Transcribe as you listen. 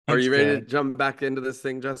Are It's you ready to good. jump back into this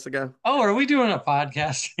thing, Jessica? Oh, are we doing a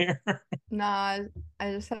podcast here? Nah,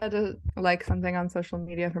 I just had to like something on social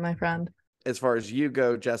media for my friend. As far as you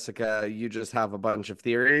go, Jessica, you just have a bunch of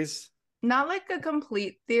theories. Not like a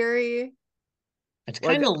complete theory. It's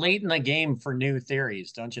Well, kind of late in the game for new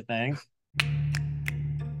theories, don't you think?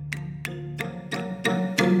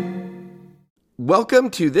 welcome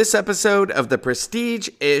to this episode of the Prestige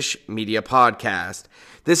Ish Media Podcast.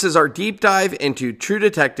 This is our deep dive into True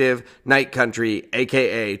Detective Night Country,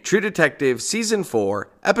 aka True Detective Season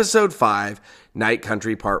 4, Episode 5, Night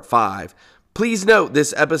Country Part 5. Please note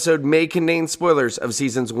this episode may contain spoilers of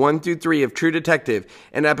seasons 1 through 3 of True Detective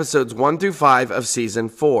and episodes 1 through 5 of season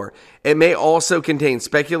 4. It may also contain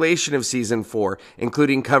speculation of season 4,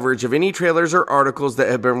 including coverage of any trailers or articles that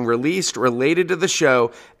have been released related to the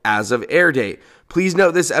show as of air date. Please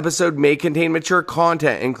note this episode may contain mature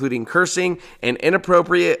content, including cursing and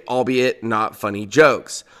inappropriate, albeit not funny,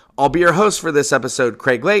 jokes. I'll be your host for this episode,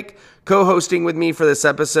 Craig Lake. Co-hosting with me for this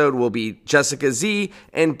episode will be Jessica Z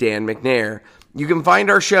and Dan McNair. You can find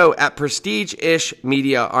our show at Prestige-ish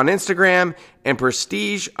Media on Instagram and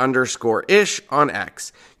Prestige_ish on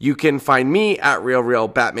X. You can find me at Real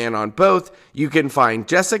Batman on both. You can find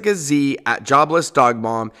Jessica Z at Jobless Dog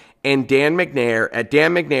Mom and Dan McNair at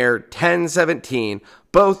Dan McNair 1017,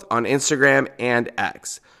 both on Instagram and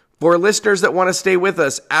X. For listeners that want to stay with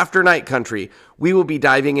us after Night Country, we will be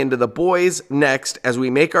diving into The Boys next as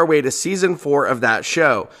we make our way to season 4 of that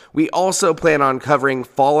show. We also plan on covering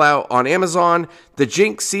Fallout on Amazon, The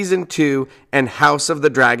Jinx season 2, and House of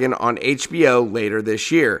the Dragon on HBO later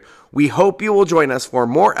this year. We hope you will join us for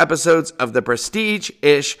more episodes of the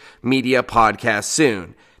Prestige-ish Media Podcast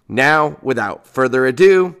soon. Now, without further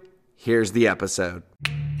ado, here's the episode.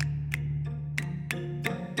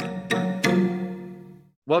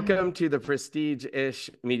 Welcome to the Prestige-ish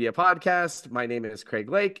Media Podcast. My name is Craig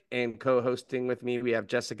Lake, and co-hosting with me, we have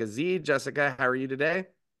Jessica Z. Jessica, how are you today?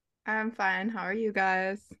 I'm fine. How are you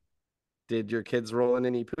guys? Did your kids roll in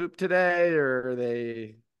any poop today, or are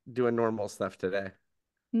they doing normal stuff today?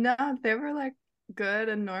 No, they were like good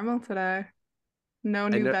and normal today. No I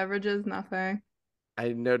new know beverages, nothing.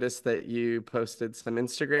 I noticed that you posted some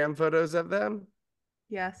Instagram photos of them.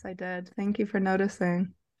 Yes, I did. Thank you for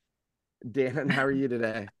noticing. Dan, how are you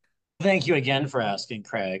today? Thank you again for asking,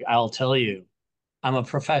 Craig. I'll tell you, I'm a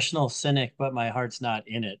professional cynic, but my heart's not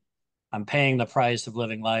in it. I'm paying the price of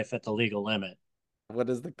living life at the legal limit. What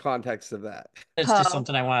is the context of that? It's just Poe.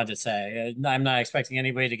 something I wanted to say. I'm not expecting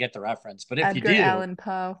anybody to get the reference, but if you Edgar do, Allan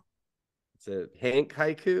Poe. Is it Hank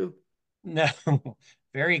haiku? no,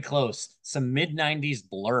 very close. Some mid-90s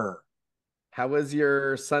blur. How was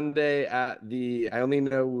your Sunday at I only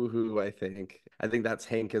know Woohoo, I think. I think that's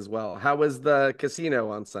Hank as well. How was the casino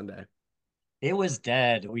on Sunday? It was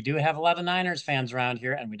dead. We do have a lot of Niners fans around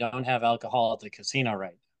here, and we don't have alcohol at the casino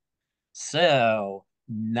right now. So,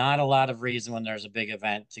 not a lot of reason when there's a big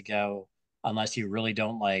event to go unless you really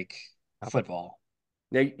don't like football.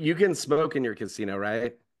 Now, you can smoke in your casino,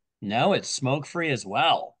 right? No, it's smoke free as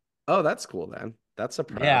well. Oh, that's cool then. That's a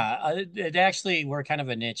pro. Yeah, it actually, we're kind of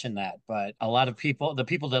a niche in that, but a lot of people, the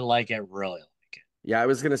people that like it, really like Yeah, I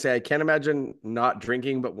was gonna say I can't imagine not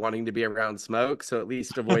drinking but wanting to be around smoke. So at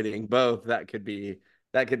least avoiding both, that could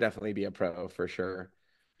definitely be a pro for sure.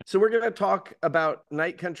 So we're gonna talk about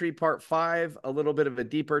Night Country Part 5, a little bit of a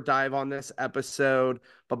deeper dive on this episode.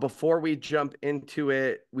 But before we jump into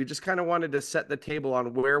it, we just kind of wanted to set the table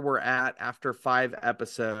on where we're at after 5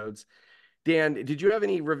 episodes. Dan, did you have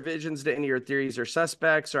any revisions to any of your theories or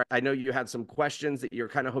suspects? Or I know you had some questions that you're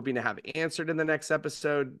kind of hoping to have answered in the next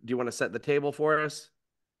episode. Do you want to set the table for us?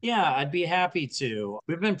 Yeah, I'd be happy to.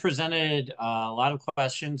 We've been presented a lot of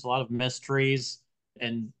questions, a lot of mysteries,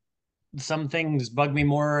 and some things bug me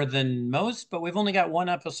more than most, but we've only got one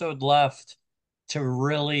episode left to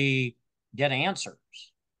really get answers.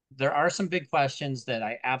 There are some big questions that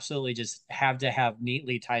I absolutely just have to have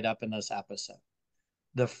neatly tied up in this episode.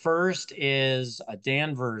 The first is a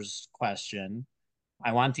Danvers question.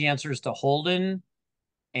 I want the answers to Holden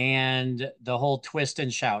and the whole twist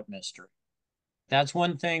and shout mystery. That's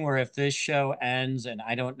one thing where if this show ends and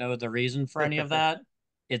I don't know the reason for any of that,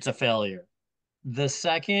 it's a failure. The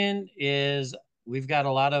second is we've got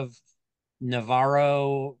a lot of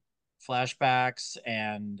Navarro flashbacks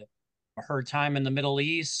and her time in the Middle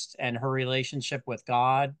East and her relationship with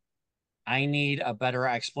God. I need a better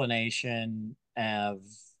explanation of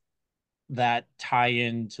that tie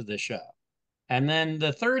into the show. And then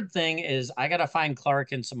the third thing is I got to find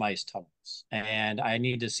Clark in some ice tunnels. And I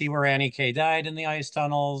need to see where Annie K died in the ice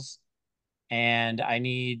tunnels. And I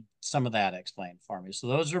need some of that explained for me. So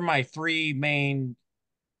those are my three main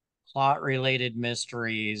plot related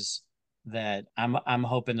mysteries that I'm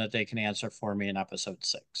hoping that they can answer for me in episode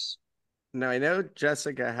 6. Now, I know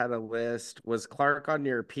Jessica had a list. Was Clark on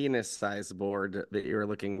your penis size board that you were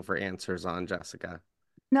looking for answers on, Jessica?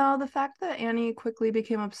 No, the fact that Annie quickly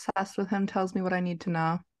became obsessed with him tells me what I need to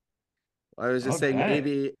know. I was just saying Okay.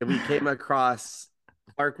 maybe if we came across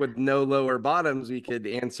Clark with no lower bottoms, we could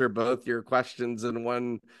answer both your questions in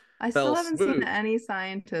one I still fell haven't seen swoop. any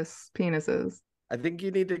scientists' penises. I think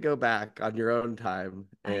you need to go back on your own time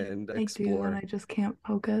I and I do, and explore. I just can't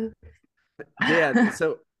focus. Dan,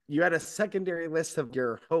 so you had a secondary list of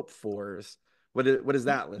your hope fors. What does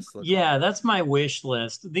that list look Yeah, like? that's my wish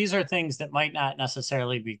list. These are things that might not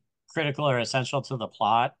necessarily be critical or essential to the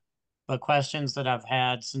plot, but questions that I've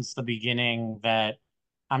had since the beginning that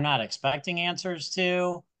I'm not expecting answers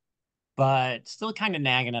to, but still kind of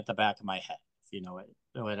nagging at the back of my head, if you know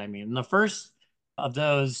what I mean. And the first of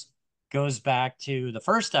those goes back to the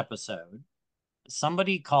first episode.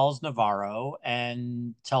 Somebody calls Navarro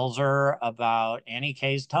and tells her about Annie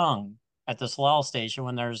K's tongue at the Salal station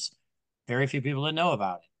when there's very few people that know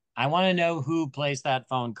about it. I want to know who placed that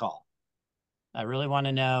phone call. I really want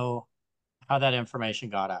to know how that information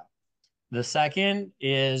got out. The second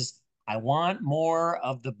is I want more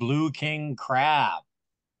of the Blue King crab.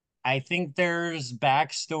 I think there's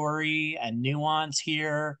backstory and nuance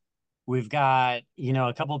here. We've got,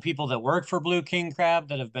 a couple of people that work for Blue King Crab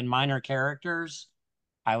that have been minor characters.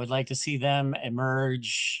 I would like to see them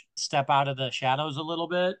emerge, step out of the shadows a little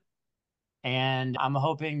bit. And I'm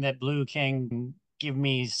hoping that Blue King give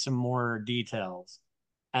me some more details.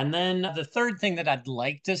 And then the third thing that I'd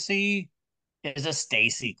like to see is a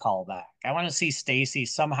Stacy callback. I want to see Stacy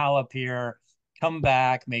somehow appear, come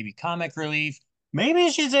back, maybe comic relief. Maybe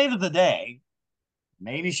she's Ava the Day.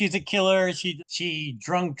 Maybe she's a killer. She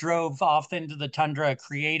drunk drove off into the tundra,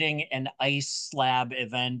 creating an ice slab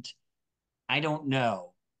event. I don't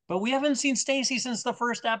know. But we haven't seen Stacy since the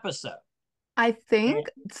first episode. I Yeah. think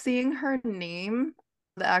seeing her name,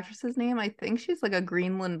 the actress's name, I think she's like a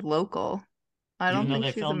Greenland local. I Even don't though think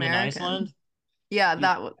they she's filmed in American. Iceland. Yeah, Do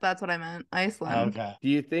you, that's what I meant. Iceland. Okay. do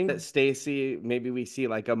you think that Stacy, maybe we see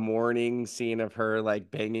like a morning scene of her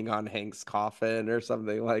like banging on Hank's coffin or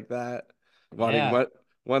something like that? Wanting Yeah.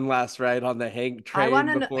 one last ride on the Hank I want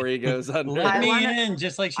train to before he goes Let I under. want me to in,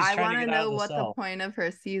 just like she's I trying want to to get out know of the what the cell. point of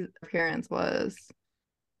her season appearance was.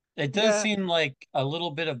 It does Yeah, seem like a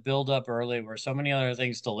little bit of build up early where so many other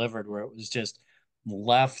things delivered where it was just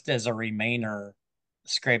left as a remainer,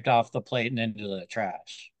 scraped off the plate and into the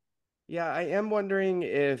trash. yeah, I am wondering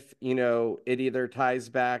if, it either ties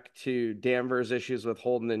back to Danvers' issues with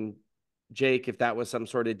Holden and Jake, if that was some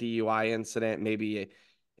sort of DUI incident, maybe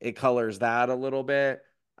it colors that a little bit.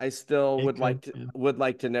 I still It would like could, to yeah. would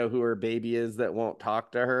like to know who her baby is that won't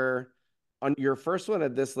talk to her. On your first one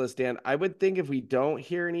of this list, Dan, I would think if we don't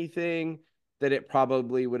hear anything, that it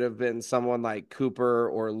probably would have been someone like Cooper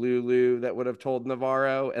or Lulu that would have told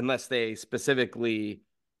Navarro, unless they specifically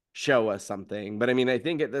show us something. But I mean, I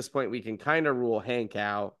think at this point we can kind of rule Hank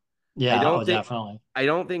out. I Yeah, don't oh, think definitely. I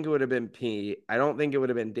don't think it would have been P. I don't think it would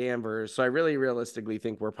have been Danvers. So I really realistically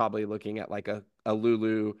think we're probably looking at like a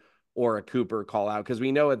Lulu or a Cooper call out because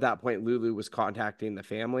we know at that point Lulu was contacting the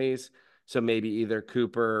families. So maybe either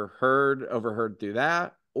Cooper overheard through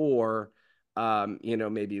that, or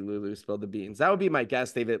maybe Lulu spilled the beans. That would be my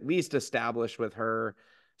guess. They've at least established with her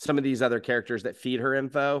some of these other characters that feed her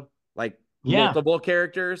info, like Yeah. multiple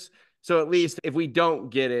characters. So at least if we don't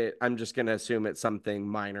get it, I'm just gonna assume it's something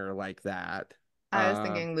minor like that. I was Uh,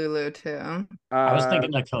 thinking Lulu too. I was uh,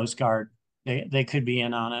 thinking the Coast Guard. They could be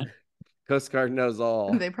in on it. Coast Guard knows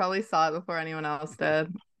all. They probably saw it before anyone else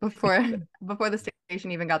did. Before before the station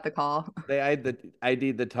even got the call. They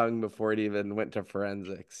ID'd the tongue before it even went to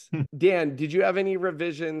forensics. Dan, did you have any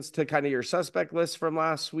revisions to kind of your suspect list from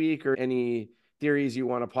last week, or any theories you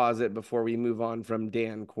want to posit before we move on from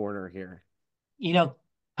Dan Corner here? You know,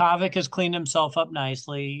 Kavik has cleaned himself up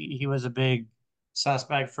nicely. He was a big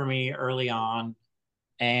suspect for me early on.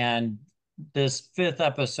 And this fifth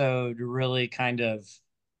episode really kind of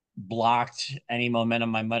blocked any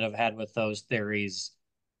momentum I might have had with those theories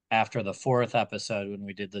after the fourth episode when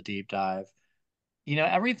we did the deep dive.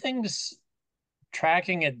 Everything's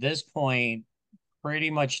tracking at this point pretty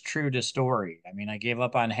much true to story. I mean, I gave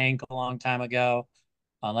up on Hank a long time ago.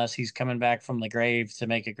 Unless he's coming back from the grave to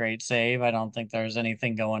make a great save, I don't think there's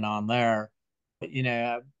anything going on there. But,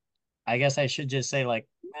 I guess I should just say, like,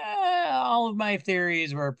 all of my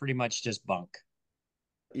theories were pretty much just bunk.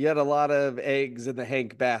 You had a lot of eggs in the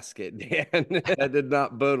Hank basket, Dan. That did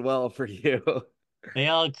not bode well for you. They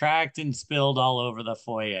all cracked and spilled all over the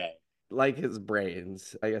foyer. Like his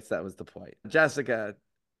brains. I guess that was the point. Jessica,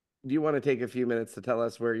 do you want to take a few minutes to tell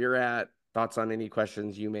us where you're at? Thoughts on any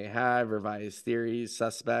questions you may have, revised theories,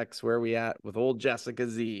 suspects, where are we at with old Jessica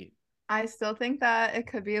Z? I still think that it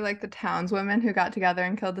could be like the townswomen who got together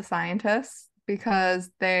and killed the scientists because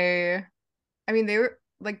I mean, they were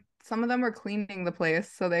like, some of them were cleaning the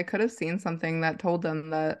place, so they could have seen something that told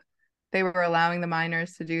them that they were allowing the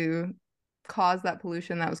miners to cause that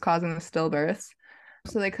pollution that was causing the stillbirths.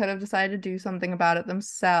 So they could have decided to do something about it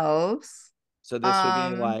themselves. So this would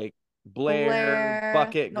be Um, like Blair, Blair,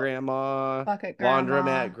 Bucket no, Grandma, Bucket Grandma,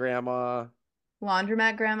 Laundromat Grandma.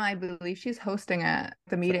 Laundromat Grandma, I believe she's hosting at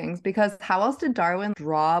the meetings because how else did Darwin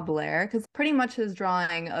draw Blair? Because pretty much his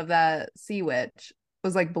drawing of that sea witch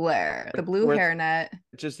was like Blair, the blue We're, hairnet.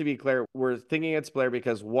 just to be clear, we're thinking it's Blair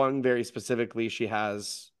because one, very specifically, she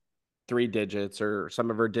has 3 digits or some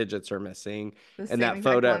of her digits are missing. The And same that exact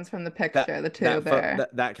photo, ones from the that picture, the two that pho- there.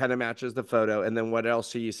 that kind of matches the photo. And then what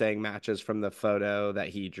else are you saying matches from the photo that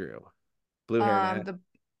he drew? Blue hairnet. The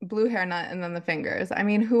blue hairnet and then the fingers. I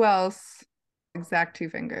mean, who else? Exact two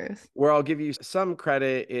fingers. Where I'll give you some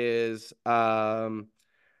credit is I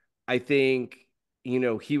think,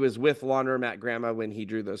 he was with Laundromat Grandma when he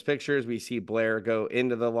drew those pictures. We see Blair go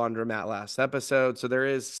into the laundromat last episode. So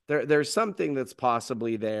there's something that's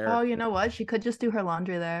possibly there. Oh, you know what? She could just do her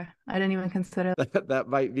laundry there. I didn't even consider that. That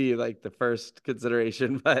might be like the first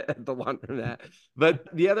consideration, but at the laundromat.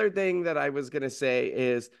 But the other thing that I was going to say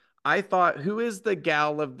is I thought, who is the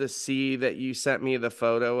gal of the sea that you sent me the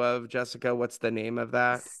photo of, Jessica? What's the name of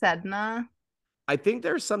that? Sedna. I think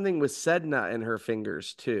there's something with Sedna in her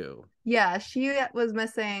fingers too. Yeah, she was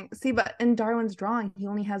missing. See, but in Darwin's drawing, he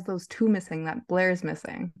only has those two missing that Blair's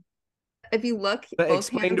missing. If you look, But both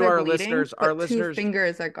explain hands to are our bleeding, listeners, but two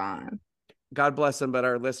fingers are gone. God bless them, but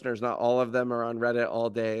our listeners, not all of them are on Reddit all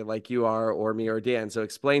day like you are, or me or Dan. So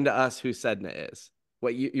explain to us who Sedna is,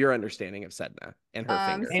 what your understanding of Sedna and her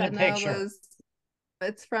finger. Paint a Sedna picture.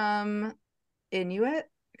 it's from Inuit.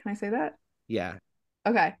 Can I say that? Yeah.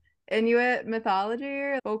 Okay. Inuit mythology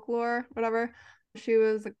or folklore, whatever. She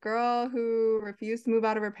was a girl who refused to move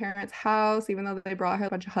out of her parents' house, even though they brought her a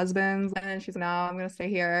bunch of husbands. And she's like, no, I'm going to stay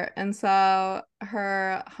here. And so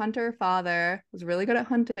her hunter father was really good at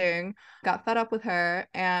hunting, got fed up with her,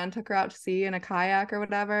 and took her out to sea in a kayak or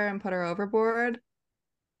whatever and put her overboard.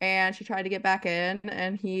 And she tried to get back in,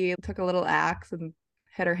 and he took a little axe and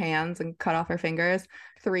hit her hands and cut off her fingers.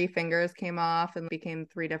 3 fingers came off and became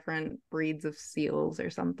 3 different breeds of seals or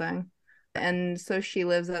something. And so she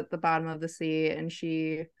lives at the bottom of the sea and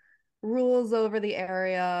she rules over the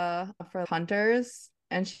area for hunters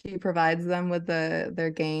and she provides them with their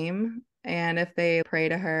game. And if they pray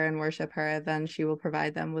to her and worship her, then she will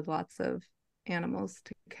provide them with lots of animals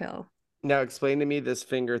to kill. Now explain to me this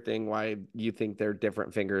finger thing, why you think they're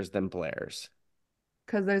different fingers than Blair's.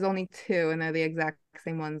 Because there's only 2 and they're the exact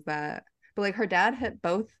same ones but like her dad hit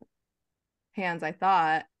both hands, I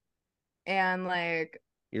thought. And like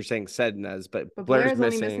You're saying Sedna's, but Blair's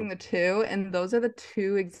Blair's only missing the 2, and those are the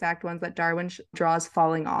 2 exact ones that Darwin draws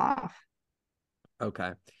falling off.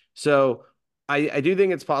 Okay. So I do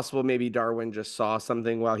think it's possible maybe Darwin just saw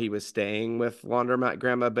something while he was staying with Laundromat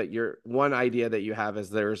Grandma, but your one idea that you have is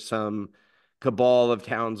there's some cabal of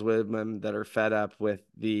townswomen that are fed up with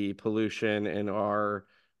the pollution and are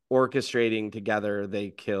orchestrating together.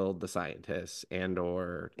 They killed the scientists and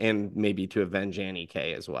maybe to avenge Annie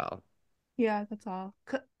K as well. Yeah, that's all.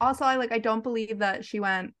 Also, I don't believe that she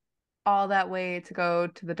went all that way to go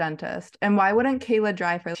to the dentist. And why wouldn't Kayla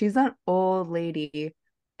drive her? She's an old lady.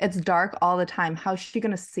 It's dark all the time. How's she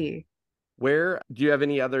gonna see? Where do you have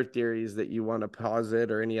any other theories that you want to posit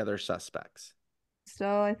or any other suspects?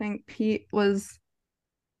 So I think Pete was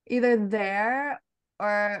either there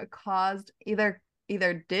or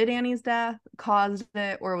either did Annie's death, caused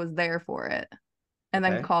it, or was there for it, and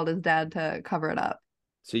then called his dad to cover it up.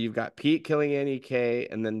 So you've got Pete killing Annie K,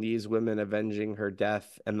 and then these women avenging her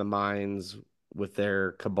death and the mines with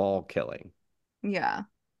their cabal killing. Yeah.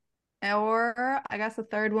 Or I guess the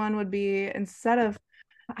third one would be instead of,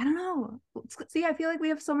 I don't know. See, I feel like we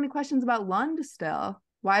have so many questions about Lund still.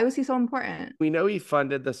 Why was he so important? We know he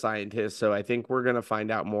funded the scientists, so I think we're going to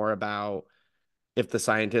find out more about if the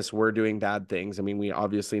scientists were doing bad things. I mean, we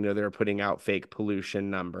obviously know they're putting out fake pollution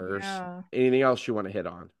numbers. Yeah. Anything else you want to hit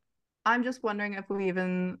on? I'm just wondering if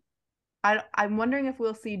I'm wondering if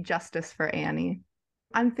we'll see justice for Annie.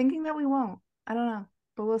 I'm thinking that we won't. I don't know,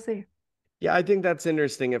 but we'll see. Yeah, I think that's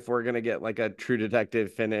interesting if we're going to get like a True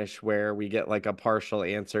Detective finish where we get like a partial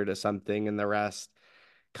answer to something and the rest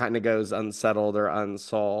kind of goes unsettled or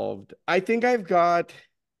unsolved. I think I've got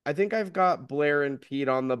Blair and Pete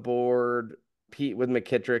on the board, Pete with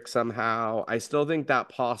McKittrick somehow. I still think that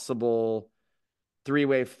possible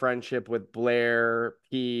three-way friendship with Blair,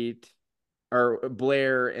 Pete, or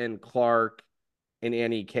Blair and Clark and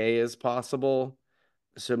Annie K is possible.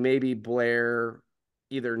 So maybe Blair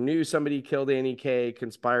either knew somebody killed Annie K,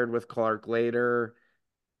 conspired with Clark later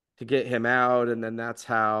to get him out, and then that's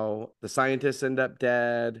how the scientists end up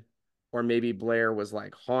dead. Or maybe Blair was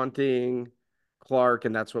like haunting Clark,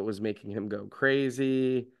 and that's what was making him go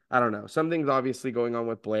crazy. I don't know. Something's obviously going on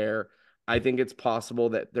with Blair. I think it's possible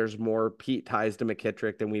that there's more Pete ties to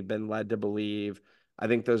McKittrick than we've been led to believe. I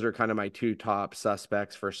think those are kind of my two top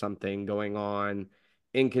suspects for something going on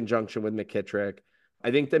in conjunction with McKittrick.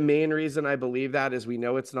 I think the main reason I believe that is we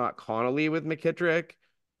know it's not Connolly with McKittrick.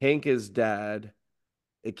 Hank is dead.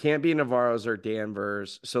 It can't be Navarro's or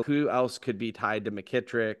Danvers. So who else could be tied to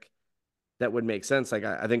McKittrick that would make sense? Like,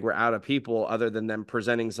 I think we're out of people other than them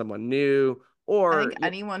presenting someone new. I Or, think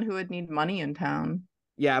anyone who would need money in town.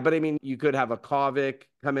 yeah, but I mean, you could have a Kovic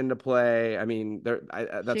come into play. I mean, She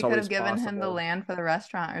that's could have always given him the possible. land for the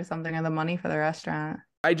restaurant or something, or the money for the restaurant.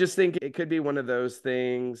 I just think it could be one of those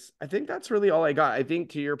things. I think that's really all I got. I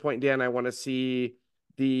think to your point, Dan, I want to see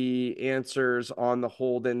the answers on the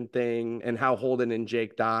Holden thing and how Holden and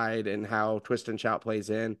Jake died and how Twist and Shout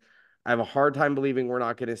plays in. I have a hard time believing we're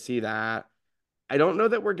not going to see that. I don't know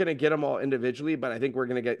that we're going to get them all individually, but I think we're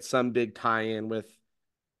going to get some big tie-in with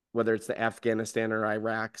whether it's the Afghanistan or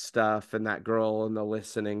Iraq stuff and that girl and the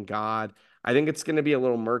listening God. I think it's going to be a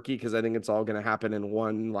little murky because I think it's all going to happen in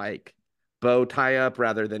one like bow tie up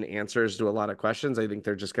rather than answers to a lot of questions. I think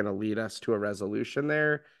they're just going to lead us to a resolution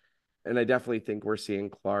there. And I definitely think we're seeing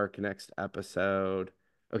Clark next episode.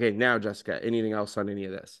 Okay, now Jessica, anything else on any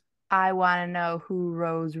of this? I want to know who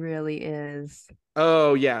Rose really is.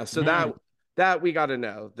 Oh yeah, so Mm. that we got to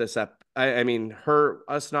know this I mean,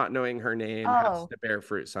 us not knowing her name has Oh, to bear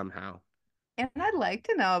fruit somehow. and I'd like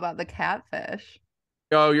to know about the catfish.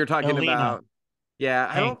 Oh, you're talking Alina, about,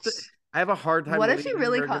 yeah, Hanks. I have a hard time What if she believing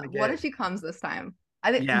really we're gonna What if get, she comes this time?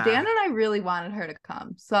 I think Dan yeah. and I really wanted her to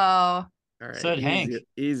come. So All So right, did Hank.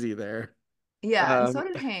 easy there. yeah, and so Um,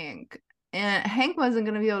 did Hank. And Hank wasn't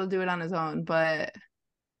gonna be able to do it on his own, but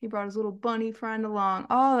he brought his little bunny friend along.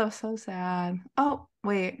 Oh, that was so sad. Oh,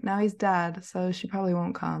 wait, now he's dead, so she probably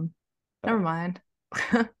won't come. Never mind.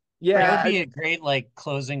 That would yeah, be a great like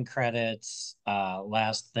closing credits.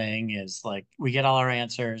 Last thing is like we get all our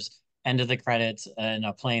answers, end of the credits, and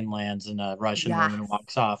a plane lands and a Russian woman Yes.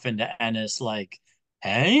 walks off into Ennis like,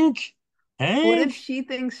 Hank? What if Hank? she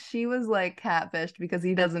thinks she was like catfished because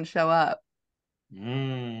he doesn't show up?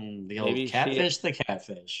 The old maybe she catfish, the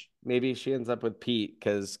catfish. maybe she ends up with Pete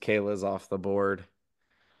because Kayla's off the board.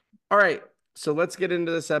 All right, so let's get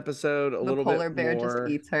into this episode a The little polar bit bear just more.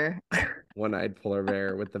 eats her. One-eyed polar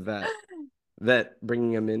bear with the vet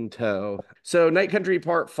bringing him in tow. So Night Country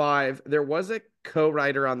Part 5, there was a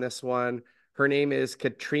co-writer on this one. Her name is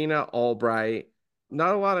Katrina Albright.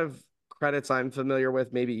 Not a lot of credits I'm familiar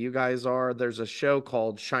with. Maybe you guys are. There's a show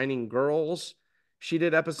called Shining Girls. She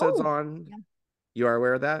did episodes Oh, on. yeah. You are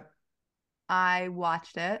aware of that? I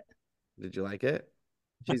watched it. Did you like it?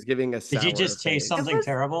 She's giving a Did you sour just taste It face. something was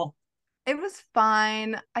terrible? it was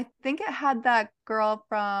fine. I think it had that girl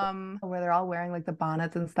from where they're all wearing like the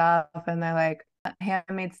bonnets and stuff, and they're like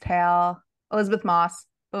Handmaid's Tale, Elizabeth Moss.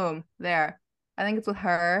 Boom, there. I think it's with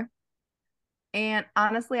her. And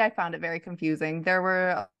honestly, I found it very confusing. There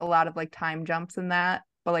were a lot of like time jumps in that,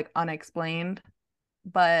 but like unexplained.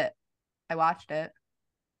 But I watched it.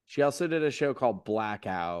 She also did a show called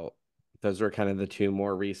Blackout. Those were kind of the two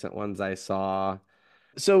more recent ones I saw.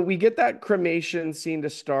 So we get that cremation scene to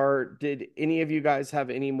start. Did any of you guys have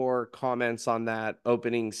any more comments on that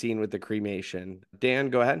opening scene with the cremation? Dan,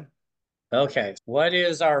 go ahead. Okay. What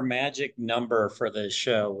is our magic number for this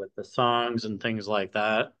show with the songs and things like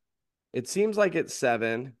that? It seems like it's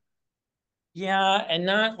 7. Yeah, and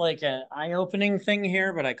not like an eye-opening thing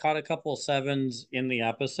here, but I caught a couple sevens in the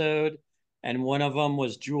episode, and one of them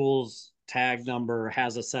was Jules' tag number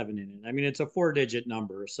has a 7 in it. I mean, it's a 4-digit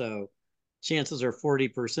number, so chances are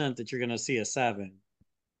 40% that you're going to see a 7.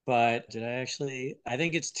 But did I actually? I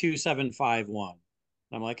think it's 2751.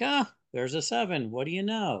 I'm like, there's a 7. What do you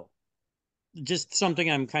know? Just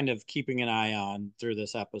something I'm kind of keeping an eye on through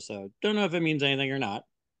this episode. Don't know if it means anything or not.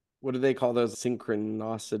 What do they call those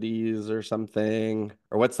synchronicities or something?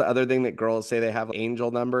 Or what's the other thing that girls say they have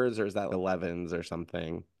angel numbers, or is that 11s or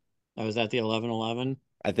something? Oh, is that the 1111?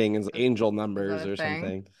 I think it's angel Is numbers that a or thing?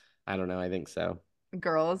 something. I don't know. I think so. We'll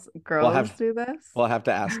Girls have do this? we'll have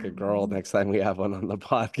to ask a girl next time we have one on the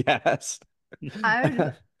podcast. I was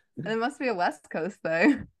just, it must be a West Coast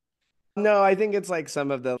thing. No, I think it's like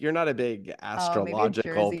some of the, you're not a big Oh,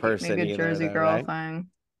 astrological maybe person a either, Jersey though, girl right? thing.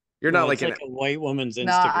 You're not No, like it's an like a white woman's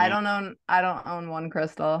No, I Instagram. don't own. I don't own one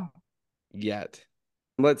crystal. yet.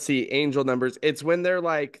 Let's see, angel numbers. It's when they're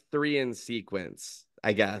like 3 in sequence,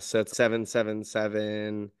 I guess. So it's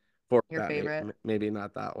 777. For Your that, favorite. maybe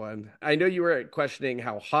not that one. I know you were questioning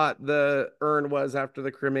how hot the urn was after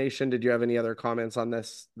the cremation. Did you have any other comments on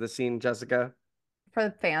the scene, Jessica? For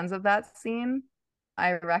the fans of that scene,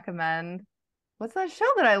 I recommend. What's that show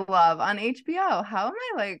that I love on HBO? How am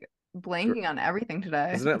I like Gr- blanking on everything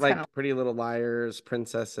today? Isn't it It's kind of like Pretty Little Liars,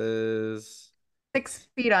 Princesses? 6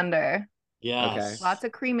 feet under. Okay. Lots Yes.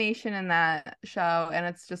 of cremation in that show, and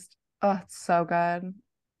it's just it's so good.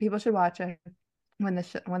 People should watch it when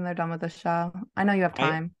they're done with the show. I know you have I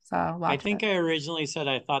time, so I watch think it. I originally said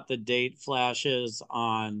I thought the date flashes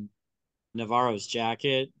on Navarro's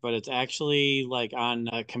jacket, but it's actually like on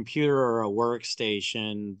a computer or a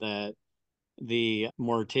workstation that the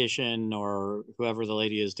mortician or whoever the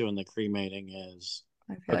lady is doing the cremating is.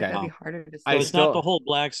 I feel like Okay. that'd be harder to I So see. it's not the still whole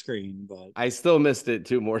black screen, but I still missed it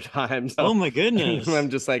 2 more times. So oh my I'm goodness.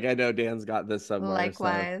 just like, I know Dan's got this somewhere. So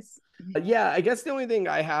Likewise. yeah, I guess the only thing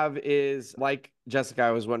I have is like Jessica,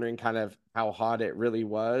 I was wondering kind of how hot it really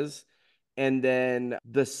was. And then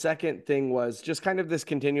the second thing was just kind of this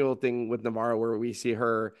continual thing with Navarro where we see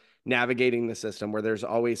her navigating the system, where there's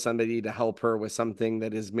always somebody to help her with something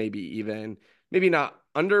that is maybe not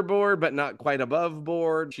underboard, but not quite above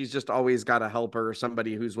board. She's just always got a helper,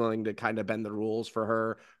 somebody who's willing to kind of bend the rules for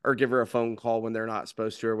her or give her a phone call when they're not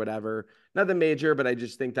supposed to or whatever. Nothing major, but I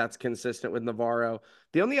just think that's consistent with Navarro.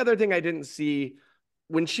 The only other thing I didn't see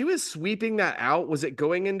when she was sweeping that out, was it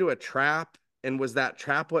going into a trap? And was that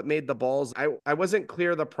trap what made the balls? I wasn't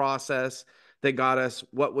clear the process that got us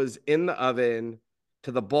what was in the oven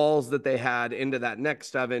to the balls that they had into that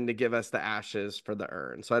next oven to give us the ashes for the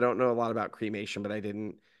urn. So I don't know a lot about cremation, but it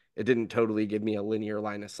didn't totally give me a linear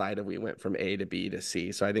line of sight of we went from A to B to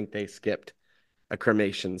C. So I think they skipped a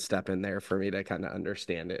cremation step in there for me to kind of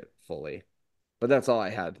understand it fully. But that's all I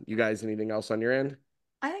had. You guys, anything else on your end?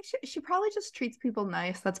 I think she probably just treats people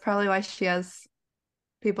nice. That's probably why she has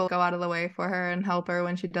people go out of the way for her and help her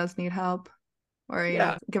when she does need help, or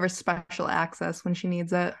Yeah. give her special access when she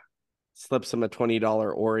needs it. Slips them a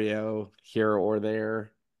 $20 Oreo here or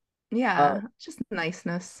there. Uh, Yeah, just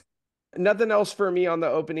niceness. Nothing else for me on the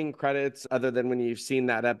opening credits other than when you've seen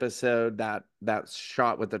that episode, that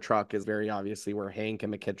shot with the truck is very obviously where Hank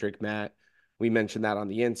and McKittrick met. We mentioned that on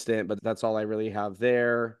the instant, but that's all I really have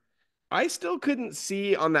there. I still couldn't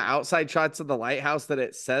see on the outside shots of the lighthouse that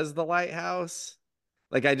it says the lighthouse.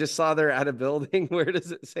 Like I just saw they're at a building. Where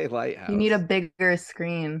does it say You need a lighthouse? bigger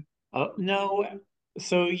screen. Oh no.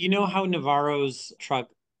 So you know how Navarro's truck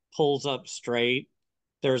pulls up straight?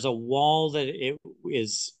 There's a wall that it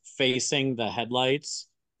is facing the headlights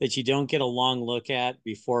that you don't get a long look at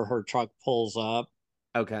before her truck pulls up.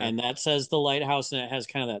 Okay. And that says the lighthouse and it has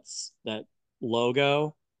kind of that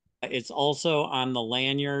logo. It's also on the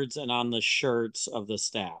lanyards and on the shirts of the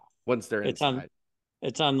staff. Once they're It's on inside.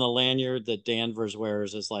 it's on the lanyard that Danvers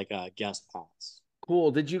wears as like a guest pass.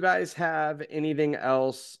 Cool. Did you guys have anything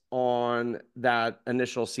else on that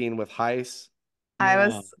initial scene with Heiss? I No.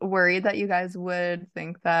 was worried that you guys would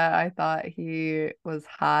think that I thought he was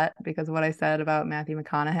hot because of what I said about Matthew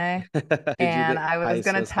McConaughey. Did you And think I was Heiss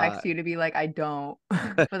gonna was text hot? you to be like, I don't.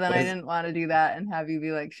 But then I Was didn't want to do that and have you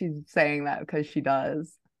be like, she's saying that because she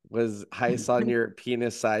does. was Heiss on your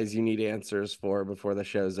penis size you need answers for before the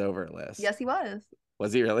show's over list? Yes, he was.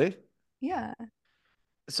 Was he really? Yeah.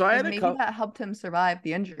 So I Like had a maybe couple. that helped him survive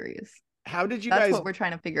the injuries. How did you That's guys what we're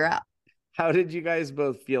trying to figure out. how did you guys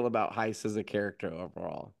both feel about Heiss as a character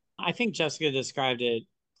overall? I think Jessica described it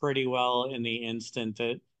pretty well in the instant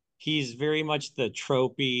that he's very much the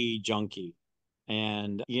tropey junkie.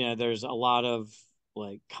 And, there's a lot of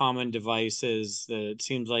like common devices that it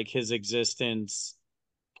seems like his existence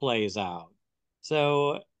plays out.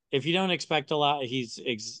 So if you don't expect a lot,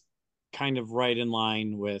 kind of right in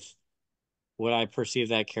line with what I perceive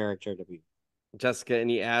that character to be. Jessica,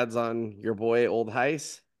 any ads on your boy old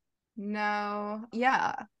Heiss? No.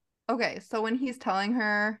 Yeah. Okay, so when he's telling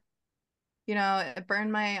her, it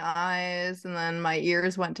burned my eyes and then my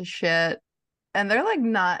ears went to shit. And they're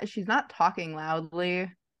like she's not talking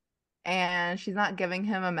loudly and she's not giving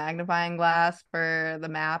him a magnifying glass for the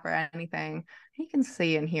map or anything. He can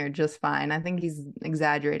see and hear just fine. I think he's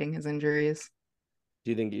exaggerating his injuries.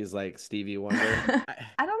 Do you think he's like Stevie Wonder?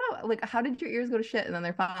 I don't know. Like, how did your ears go to shit and then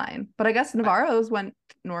they're fine? But I guess I, Navarro's went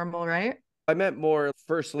normal, right? I meant more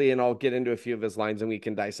firstly, and I'll get into a few of his lines and we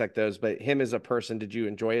can dissect those, but him as a person, did you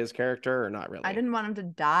enjoy his character or not I really? didn't want him to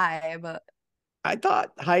die, but I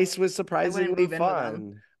thought Heiss was I wouldn't surprisingly move in with him.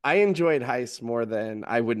 fun. I enjoyed Heiss more than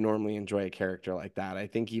I would normally enjoy a character like that. I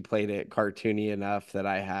think he played it cartoony enough that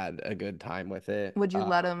I had a good time with it. Would you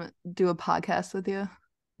let him do a podcast with you?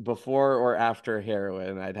 Before or after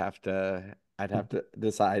heroin, I'd have to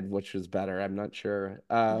decide which was better. I'm not sure.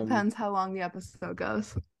 Depends how long the episode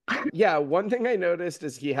goes. Yeah, one thing I noticed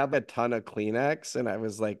is he had a ton of Kleenex, and I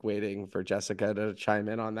was like waiting for Jessica to chime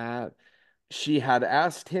in on that. She had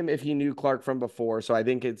asked him if he knew Clark from before. So I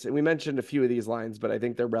think we mentioned a few of these lines, but I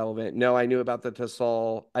think they're relevant. No, I knew about the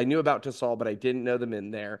Tassal. I knew about Tassal, but I didn't know them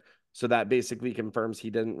in there. So that basically confirms he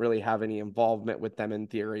didn't really have any involvement with them in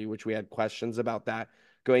theory, which we had questions about that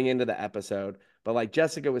going into the episode. But like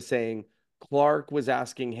Jessica was saying, Clark was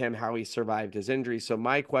asking him how he survived his injury. So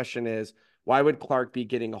my question is, why would Clark be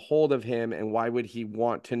getting a hold of him, and why would he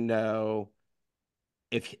want to know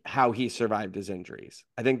if how he survived his injuries?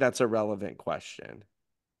 I think that's a relevant question.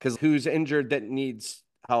 Because who's injured that needs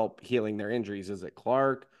help healing their injuries? Is it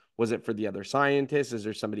Clark? Was it for the other scientists? Is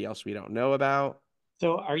there somebody else we don't know about?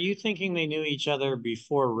 So are you thinking they knew each other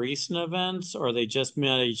before recent events, or they just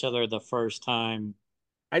met each other the first time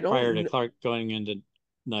I prior to don't Clark going into I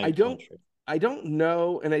Night don't Country? I don't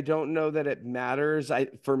know, and I don't know that it matters.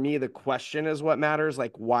 For me, the question is what matters.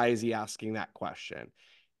 Like, why is he asking that question?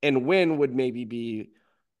 And when would maybe be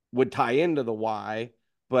would tie into the why,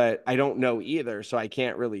 but I don't know either, so I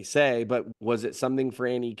can't really say. But was it something for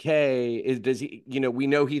Annie K? Does he, we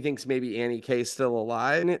know he thinks maybe Annie K is still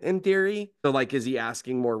alive in theory. So like, is he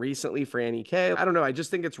asking more recently for Annie K? I don't know. I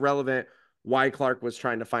just think it's relevant why Clark was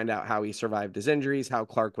trying to find out how he survived his injuries, how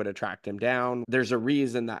Clark would have tracked him down. There's a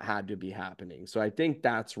reason that had to be happening. So I think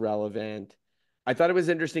that's relevant. I thought it was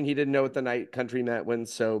interesting he didn't know what the night country meant when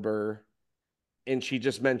sober, and she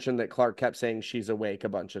just mentioned that Clark kept saying she's awake a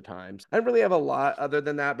bunch of times. I don't really have a lot other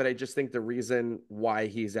than that, but I just think the reason why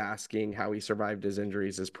he's asking how he survived his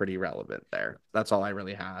injuries is pretty relevant there. That's all I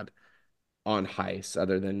really had on Heiss,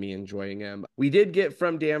 other than me enjoying him. We did get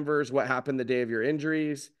from Danvers what happened the day of your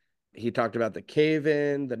injuries. He talked about the cave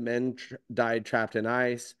in, the men died trapped in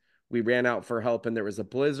ice. We ran out for help and there was a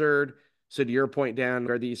blizzard. So, to your point, Dan,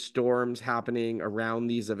 are these storms happening around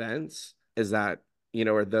these events? Is that,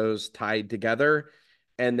 are those tied together?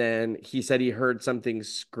 And then he said he heard something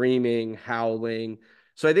screaming, howling.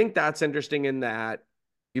 So, I think that's interesting in that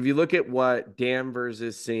if you look at what Danvers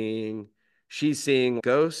is seeing, she's seeing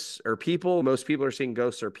ghosts or people. Most people are seeing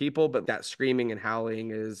ghosts or people, but that screaming and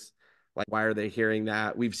howling is like, why are they hearing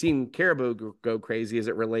that? We've seen caribou go crazy. Is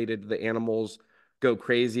it related to the animals go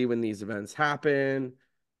crazy when these events happen?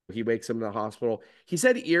 He wakes him in the hospital. He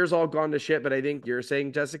said ears all gone to shit, but I think you're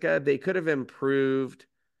saying, Jessica, they could have improved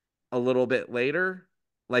a little bit later.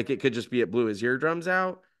 Like it could just be it blew his eardrums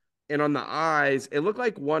out. And on the eyes, it looked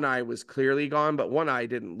like one eye was clearly gone, but one eye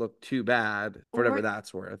didn't look too bad, for whatever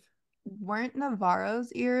that's worth. Weren't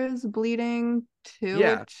Navarro's ears bleeding too,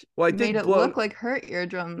 Yeah. which Well, I made think it look like her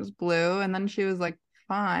eardrums blew, and then she was like,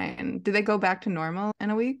 fine. Did they go back to normal in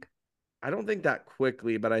a week? I don't think that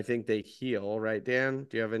quickly, but I think they heal, right, Dan?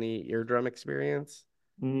 Do you have any eardrum experience?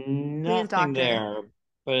 Please, Nothing doctor. there,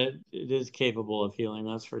 but it is capable of healing,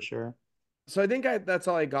 that's for sure. So I think that's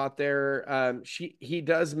all I got there. He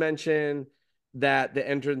does mention that the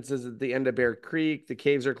entrance is at the end of Bear Creek, the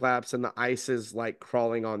caves are collapsed, and the ice is like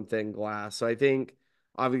crawling on thin glass. So I think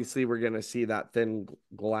obviously we're gonna see that thin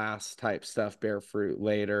glass type stuff bear fruit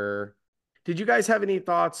later. Did you guys have any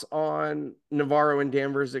thoughts on Navarro and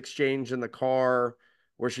Danvers' exchange in the car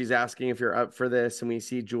where she's asking if you're up for this, and we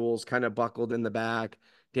see Jules kind of buckled in the back?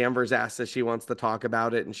 Danvers asks if she wants to talk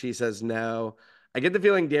about it, and she says no. I get the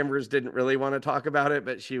feeling Danvers didn't really want to talk about it,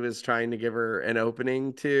 but she was trying to give her an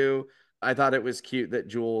opening to. I thought it was cute that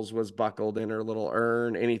Jules was buckled in her little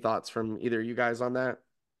urn. Any thoughts from either of you guys on that?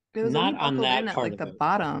 It was only Not on buckled in that at part like of the it.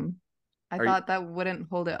 bottom. I Are you, thought that wouldn't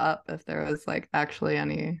hold it up if there was like actually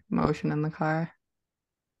any motion in the car.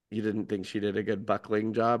 you didn't think she did a good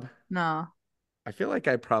buckling job? No. I feel like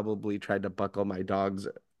I probably tried to buckle my dog's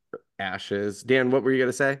ashes. Dan, what were you going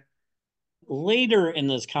to say? Later in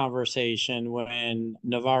this conversation, when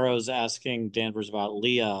Navarro's asking Danvers about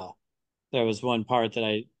Leah, there was one part that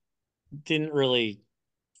I didn't really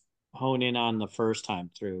hone in on the first time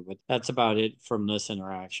through, but that's about it from this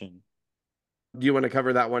interaction. Do you want to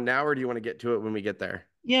cover that one now, or do you want to get to it when we get there?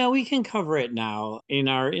 Yeah, we can cover it now. In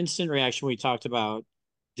our instant reaction, we talked about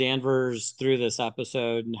Danvers through this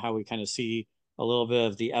episode and how we kind of see a little bit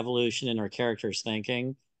of the evolution in her character's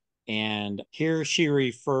thinking. And here she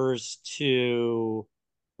refers to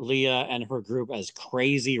Leah and her group as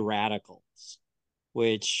crazy radicals,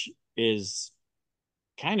 which is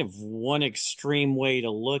kind of one extreme way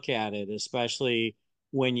to look at it, especially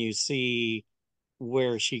when you see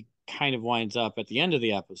where she kind of winds up at the end of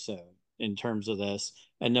the episode in terms of this.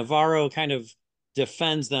 And Navarro kind of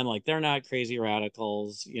defends them like they're not crazy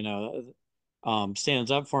radicals,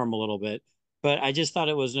 stands up for them a little bit. But I just thought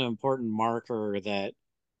it was an important marker that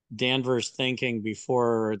Danvers thinking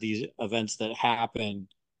before these events that happen,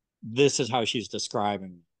 this is how she's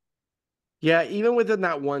describing. Yeah, even within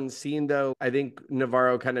that one scene, though, I think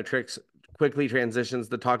Navarro kind of quickly transitions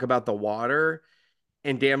to talk about the water,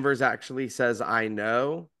 and Danvers actually says, I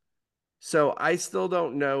know. So I still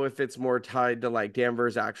don't know if it's more tied to like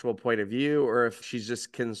Danvers' actual point of view or if she's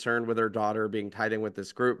just concerned with her daughter being tied in with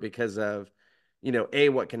this group because of, A,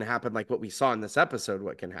 what can happen, like what we saw in this episode,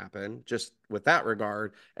 what can happen just with that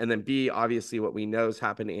regard. And then B, obviously what we know has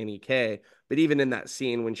happened to Annie K. But even in that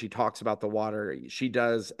scene, when she talks about the water, she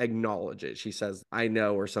does acknowledge it. She says, I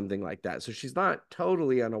know, or something like that. So she's not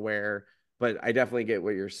totally unaware, but I definitely get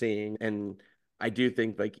what you're seeing. And I do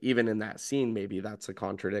think like even in that scene, maybe that's a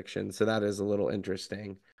contradiction. So that is a little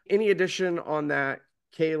interesting. Any addition on that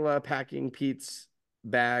Kayla packing Pete's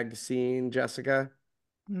bag scene, Jessica?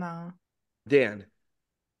 No. Dan?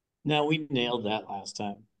 No, we nailed that last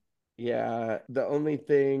time. Yeah, the only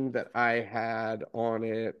thing that I had on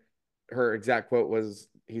it, her exact quote was,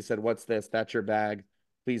 he said, what's this? That's your bag.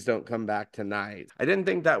 Please don't come back tonight. I didn't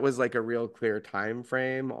think that was like a real clear time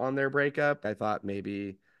frame on their breakup. I thought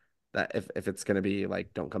maybe that if it's going to be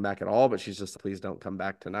like, don't come back at all, but she's just, please don't come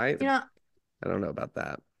back tonight. I don't know about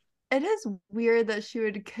that. It is weird that she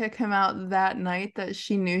would kick him out that night that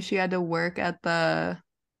she knew she had to work at the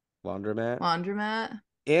Laundromat. laundromat.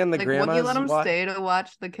 And the Like, would you grandma's let him stay to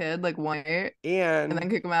watch the kid like 1 year and then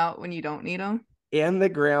and kick him out when you don't need him? the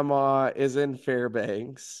grandma is in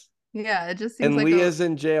Fairbanks. Yeah, it just seems And like Leah's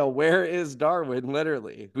in jail. Where is Darwin?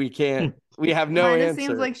 Literally. We have no kind of answer.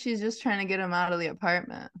 seems like she's just trying to get him out of the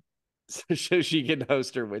apartment. So she can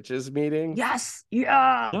host her witches meeting. Yes,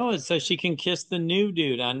 yeah. No, it's so she can kiss the new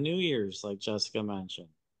dude on New Year's, like Jessica mentioned.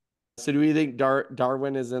 So do we think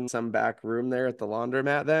Darwin is in some back room there at the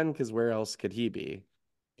laundromat then? Because where else could he be?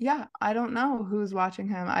 Yeah, I don't know who's watching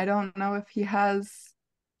him. I don't know if he has.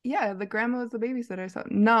 Yeah, the grandma was the babysitter. So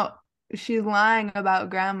no, she's lying about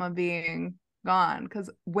grandma being gone. Because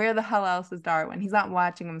where the hell else is Darwin? He's not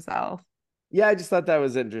watching himself. Yeah, I just thought that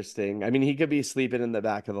was interesting. I mean, he could be sleeping in the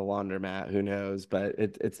back of the laundromat. Who knows? But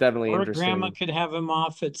it's definitely Or interesting. grandma could have him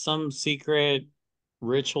off at some secret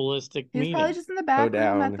ritualistic He's probably meeting. just in the back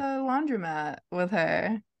room at the laundromat with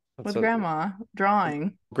her, That's with what grandma,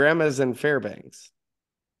 drawing, grandma's in Fairbanks.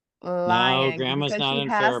 No, lying grandma's because not in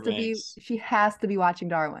Fairbanks. she has to be watching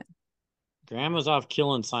Darwin. Grandma's off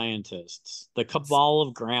killing scientists. The cabal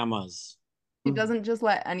of grandmas. She doesn't just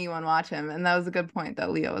let anyone watch him, and that was a good point that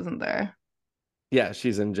Leah wasn't there. Yeah,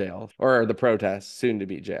 she's in jail or the protest, soon to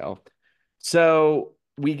be jail. So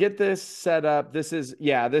we get this set up. This is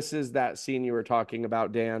that scene you were talking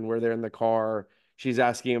about, Dan, where they're in the car. She's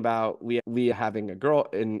asking about Leah having a girl,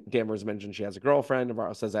 and Danvers mentioned she has a girlfriend.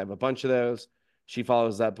 Navarro says, I have a bunch of those. She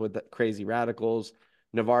follows up with the crazy radicals.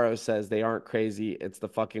 Navarro says they aren't crazy. It's the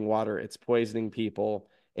fucking water. It's poisoning people.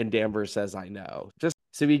 And Danvers says, I know. Just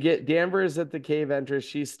so we get Danvers at the cave entrance.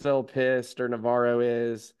 She's still pissed, or Navarro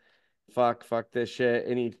is. Fuck this shit.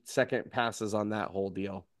 Any second passes on that whole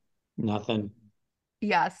deal? Nothing.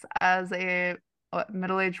 Yes, as a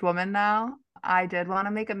middle-aged woman now, I did want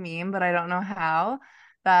to make a meme, but I don't know how.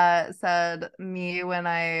 That said, me when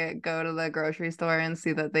I go to the grocery store and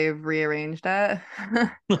see that they've rearranged it.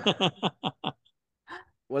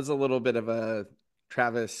 Was a little bit of a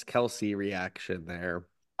Travis Kelce reaction there.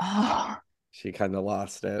 Oh, She kind of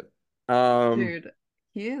lost it. dude,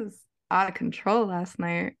 he is out of control last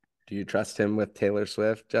night. Do you trust him with Taylor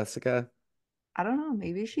Swift, Jessica? I don't know.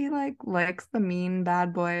 Maybe she like likes the mean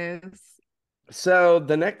bad boys. So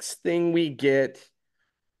the next thing we get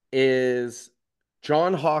is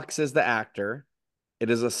John Hawkes as the actor. It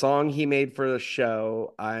is a song he made for the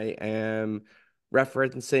show. I am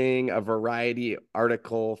referencing a Variety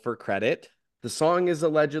article for credit. The song is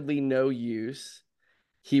allegedly no use.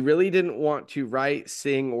 He really didn't want to write,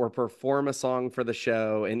 sing, or perform a song for the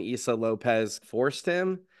show, and Issa Lopez forced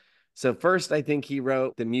him. So first, I think he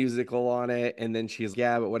wrote the musical on it, and then she's,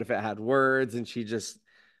 yeah, but what if it had words? And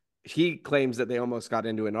he claims that they almost got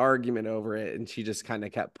into an argument over it, and she just kind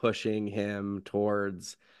of kept pushing him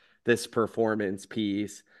towards this performance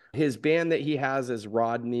piece. His band that he has is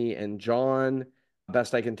Rodney and John.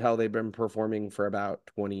 Best I can tell, they've been performing for about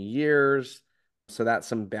 20 years. So that's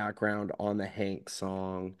some background on the Hank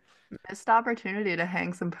song. Missed opportunity to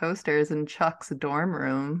hang some posters in Chuck's dorm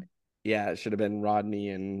room. Yeah, it should have been Rodney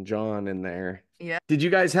and John in there. Yeah. Did you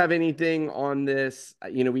guys have anything on this?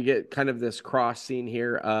 We get kind of this cross scene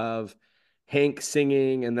here of Hank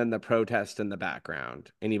singing, and then the protest in the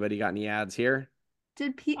background. Anybody got any ads here?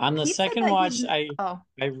 Did Pete On the Pete said second that watch, he oh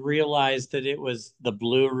I realized that it was the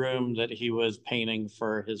blue room that he was painting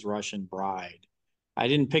for his Russian bride. I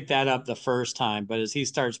didn't pick that up the first time, but as he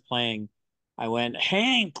starts playing, I went,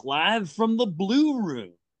 Hank, live from the blue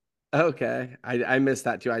room. Okay. I missed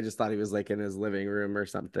that too. I just thought he was like in his living room or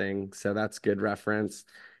something. So that's good reference.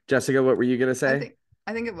 Jessica, what were you gonna I say? think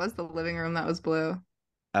I think it was the living room that was blue.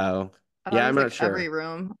 Oh, I thought yeah, it I'm was not like every sure.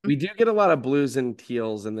 room. We do get a lot of blues and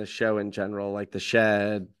teals in the show in general, like the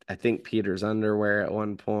shed. I think Peter's underwear at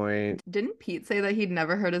one point. Didn't Pete say that he'd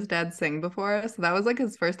never heard his dad sing before? So that was like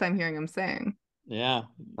his first time hearing him sing Yeah,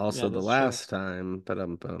 Also yeah, the that's true. last time, but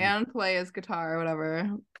and play his guitar or whatever.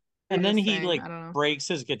 Or And then just he sing. like I don't know. breaks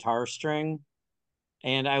his guitar string,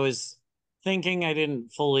 and I was thinking I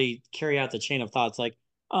didn't fully carry out the chain of thoughts. Like,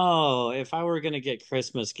 oh, if I were going to get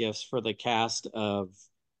Christmas gifts for the cast of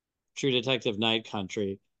True Detective Night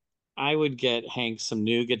Country, I would get Hank some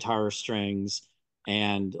new guitar strings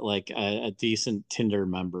and like a decent Tinder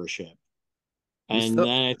membership. you And still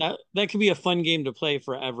then I thought that could be a fun game to play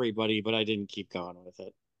for everybody, but I didn't keep going with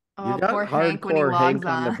it. you Oh, got poor Hank when he hardcore logs Hank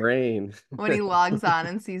on the on. brain. When he logs on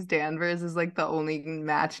and sees Danvers is like the only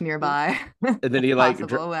match nearby. And then he like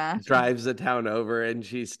Possible match. drives the town over and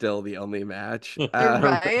she's still the only match.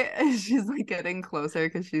 Right? She's like getting closer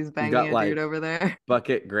because she's You banging got a dude like over there.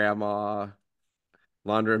 bucket grandma,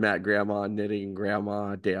 laundromat grandma, knitting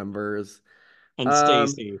grandma, Danvers. And Um,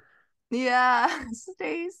 Stacy. Yeah,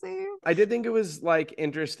 Stacy. I did think it was like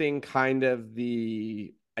interesting, kind of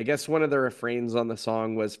I guess one of the refrains on the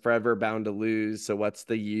song was forever bound to lose. So what's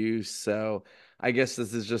the use? So I guess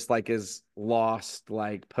this is just like his lost,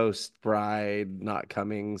 like post bride not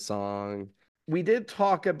coming song. We did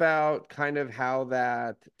talk about kind of how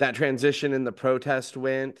that transition in the protest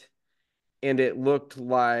went, and it looked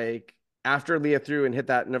like after Leah threw and hit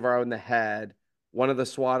that Navarro in the head, one of the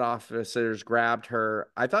SWAT officers grabbed her.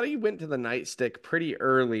 I thought he went to the nightstick pretty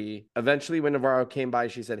early. Eventually, when Navarro came by,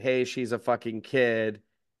 she said, "Hey, she's a fucking kid."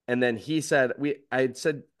 And then he said, I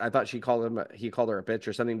thought he called her a bitch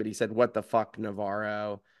or something, but he said, "What the fuck,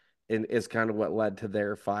 Navarro?" And is kind of what led to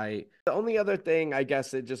their fight. The only other thing, I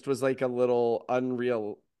guess, it just was like a little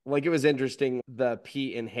unreal. Like it was interesting, the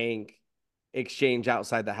Pete and Hank exchange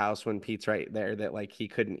outside the house when Pete's right there, that like he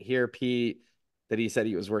couldn't hear Pete, that he said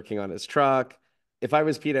he was working on his truck. If I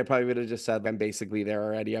was Pete, I probably would have just said, I'm basically there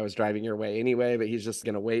already. I was driving your way anyway, but he's just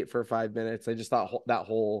going to wait for 5 minutes. I just thought that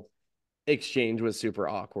whole exchange was super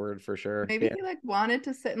awkward for sure. Maybe Dan, he like wanted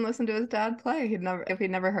to sit and listen to his dad play. He'd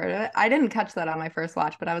never heard of it. I didn't catch that on my first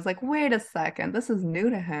watch, but I was like, wait a second, this is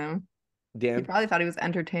new to him. He Dan, probably thought he was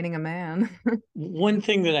entertaining a man. One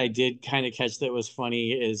thing that I did kind of catch that was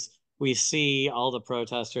funny is we see all the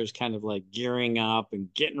protesters kind of like gearing up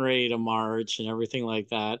and getting ready to march and everything like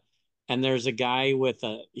that. And there's a guy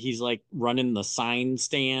he's like running the sign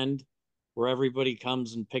stand where everybody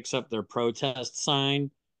comes and picks up their protest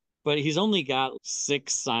sign. But he's only got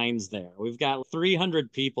 6 signs there. We've got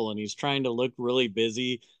 300 people and he's trying to look really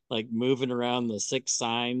busy, like moving around the 6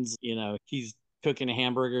 signs. He's cooking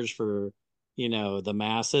hamburgers for, the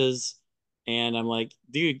masses. And I'm like,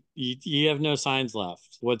 dude, you have no signs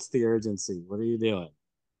left. What's the urgency? What are you doing?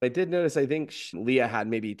 I did notice, I think Leah had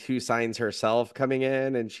maybe 2 signs herself coming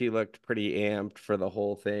in, and she looked pretty amped for the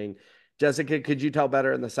whole thing. Jessica, could you tell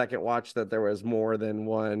better in the second watch that there was more than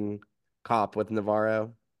one cop with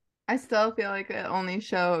Navarro? I still feel like it only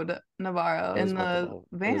showed Navarro in the It was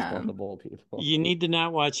van. multiple people. You need to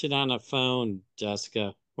not watch it on a phone,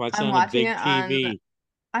 Jessica. Watch it I'm on a watching big it on TV.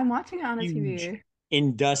 I'm watching it on a Huge TV.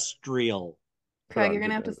 industrial. Put Craig, on you're Do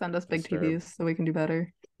gonna have to Not send us big Disturb. TVs so we can do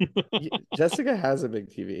better. Jessica has a big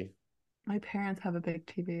TV. My parents have a big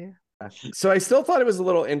TV. So I still thought it was a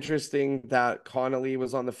little interesting that Connolly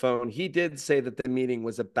was on the phone. He did say that the meeting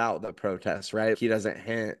was about the protests, right? He doesn't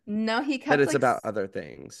hint No, that it's about other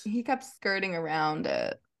things. he kept skirting around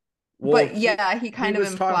it. Well, But yeah, he he kind of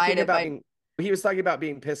was implied talking it about by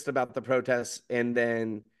being pissed about the protests, and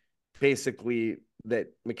then basically that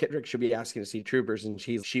McKittrick should be asking to see troopers, and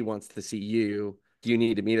she wants to see you. You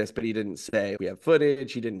need to meet us, but he didn't say we have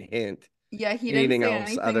footage. He didn't hint yeah, he didn't anything say else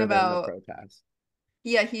anything other than the about protest.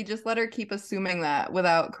 yeah, he just let her keep assuming that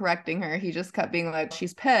without correcting her. He just kept being like,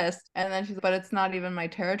 she's pissed. And then she's like, but it's not even my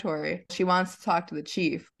territory. She wants to talk to the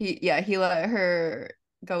chief. He let her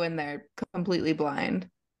go in there completely blind.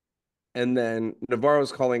 And then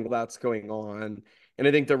Navarro's calling that's going on. And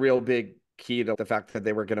I think the real big key to the fact that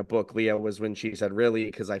they were going to book Leah was when she said, really,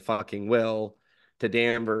 because I fucking will, to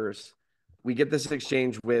Danvers. We get this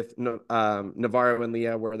exchange with Navarro and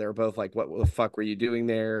Leah where they're both like, what the fuck were you doing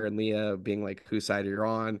there? And Leah being like, whose side are you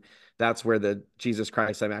on? That's where the Jesus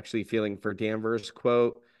Christ, I'm actually feeling for Danvers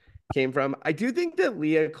quote came from. I do think that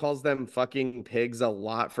Leah calls them fucking pigs a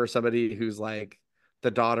lot for somebody who's like the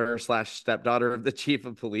daughter slash stepdaughter of the chief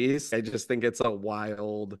of police. I just think it's a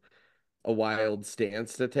wild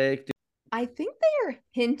stance to take. I think they are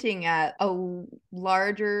hinting at a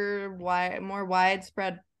larger, more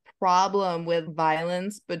widespread problem with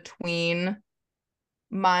violence between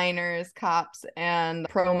minors, cops, and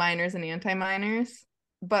pro minors and anti minors.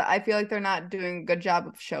 But I feel like they're not doing a good job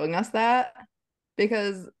of showing us that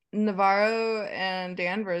because Navarro and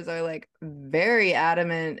Danvers are like very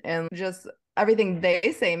adamant and just everything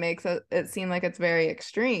they say makes it seem like it's very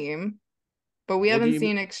extreme. But we haven't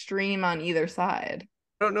seen extreme on either side.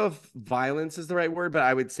 I don't know if violence is the right word, but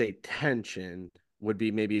I would say tension would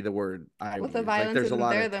be maybe the word I would If the use. violence Like there's a isn't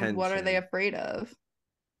lot there, of then what are they tension. afraid of?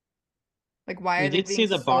 Like, why We are they did see being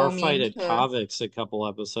the so bar fight mean at to? Kavix a couple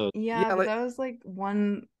episodes. Yeah, Yeah, but like that was like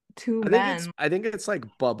two men. I think it's like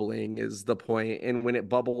bubbling is the point. And when it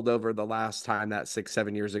bubbled over the last time that 6,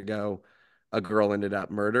 7 years ago, a girl ended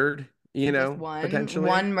up murdered, Just potentially.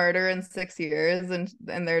 one murder in 6 years, and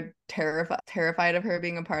they're terrified of her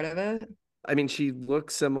being a part of it. I mean, she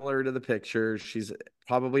looks similar to the picture. She's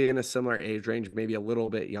probably in a similar age range, maybe a little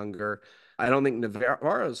bit younger. I don't think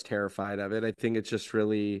Navarro's terrified of it. I think it's just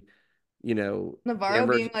really, Navarro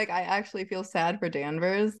Danvers. being like, I actually feel sad for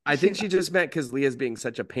Danvers. I think she just meant because Leah's being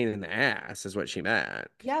such a pain in the ass, is what she meant.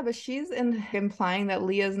 Yeah, but she's implying that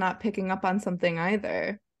Leah's not picking up on something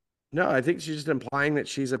either. No, I think she's just implying that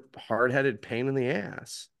she's a hard-headed pain in the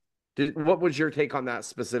ass. What was your take on that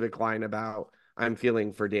specific line about I'm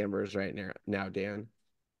feeling for Danvers right now, Dan?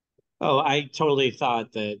 Oh, I totally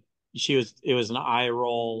thought that it was an eye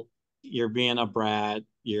roll. You're being a brat.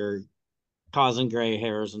 You're causing gray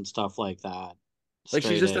hairs and stuff like that. Like she's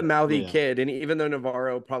Straight just a at mouthy Leah. kid. And even though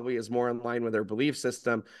Navarro probably is more in line with her belief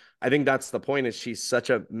system, I think that's the point is she's such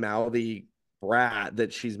a mouthy brat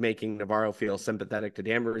that she's making Navarro feel sympathetic to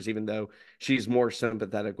Danvers, even though she's more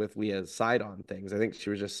sympathetic with Leah's side on things. I think she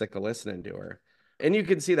was just sick of listening to her. And you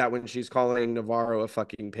can see that when she's calling Navarro a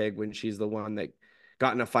fucking pig when she's the one that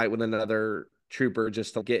got in a fight with another trooper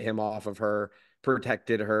just to get him off of her,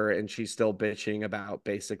 protected her, and she's still bitching about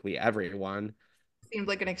basically everyone. Seemed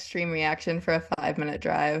like an extreme reaction for a 5-minute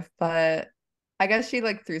drive, but I guess she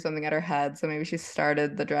like threw something at her head, so maybe she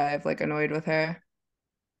started the drive like annoyed with her.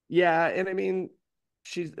 Yeah, and I mean,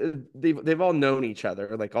 they've all known each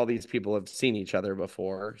other. Like all these people have seen each other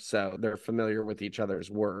before, so they're familiar with each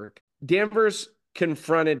other's work. Danvers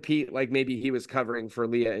confronted Pete like maybe he was covering for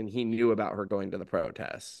Leah and he knew about her going to the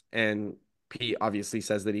protests. And Pete obviously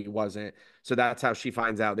says that he wasn't. So that's how she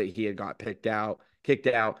finds out that he had got kicked out.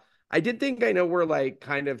 I did think I know we're like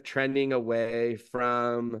kind of trending away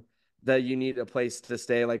from the you need a place to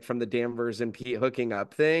stay, like from the Danvers and Pete hooking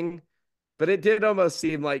up thing. But it did almost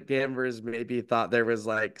seem like Danvers maybe thought there was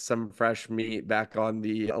like some fresh meat back on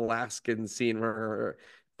the Alaskan scene for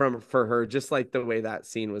her, just like the way that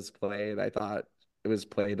scene was played. I thought it was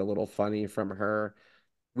played a little funny from her.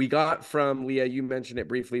 We got from Leah, you mentioned it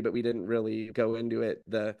briefly, but we didn't really go into it.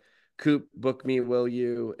 The Coop, book me, will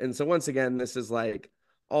you? And so once again, this is like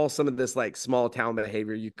all some of this like small town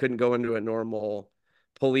behavior. You couldn't go into a normal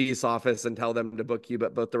police office and tell them to book you,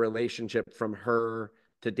 but both the relationship from her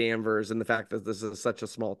to Danvers and the fact that this is such a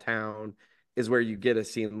small town is where you get a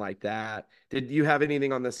scene like that. Did you have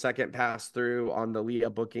anything on the second pass through on the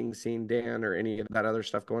Leah booking scene, Dan, or any of that other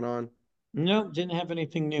stuff going on? No, didn't have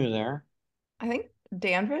anything new there. I think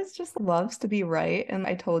Danvers just loves to be right and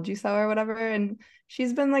I told you so or whatever. And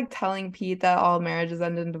she's been like telling Pete that all marriages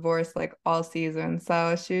end in divorce like all season.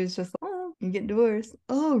 So she was just, oh, you get divorced.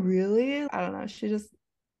 Oh, really? I don't know. She just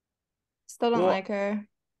still don't Well, like her.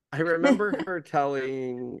 I remember her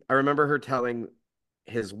telling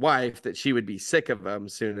his wife that she would be sick of him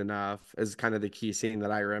soon enough is kind of the key scene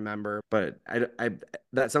that I remember. But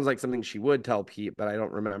that sounds like something she would tell Pete, but I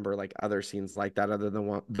don't remember like other scenes like that other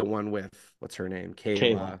than the one with what's her name? Kayla.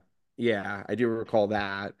 Kayla. Yeah, I do recall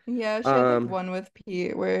that. Yeah, she had like Um, one with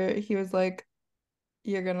Pete where he was like,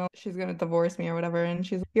 she's gonna divorce me or whatever. And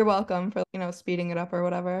she's like, you're welcome for, speeding it up or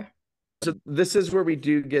whatever. so this is where we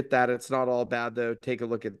do get that. It's not all bad though. Take a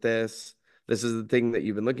look at this. This is the thing that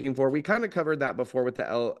you've been looking for. We kind of covered that before with the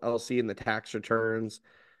LLC and the tax returns.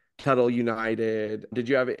 Tuttle United. Did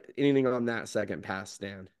you have anything on that second pass,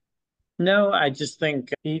 Stan? No, I just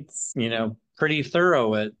think he's, pretty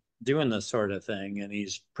thorough at doing this sort of thing, and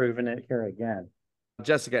he's proven it here again.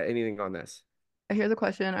 Jessica, anything on this? Here's a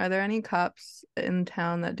question. Are there any cops in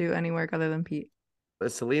town that do any work other than Pete?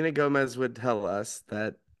 Selena Gomez would tell us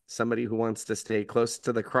that somebody who wants to stay close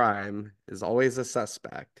to the crime is always a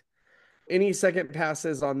suspect. Any second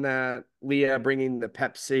passes on that? Leah bringing the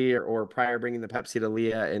Pepsi or Pryor bringing the Pepsi to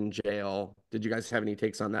Leah in jail. Did you guys have any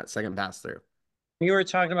takes on that second pass through? You were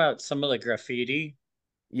talking about some of the graffiti,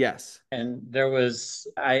 Yes. and there was,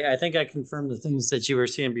 I think I confirmed the things that you were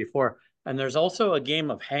seeing before. And there's also a game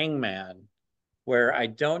of Hangman where I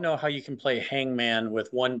don't know how you can play Hangman with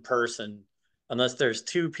one person unless there's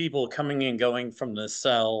two people coming and going from the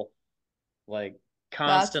cell like That's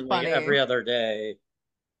constantly funny. every other day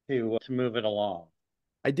to move it along.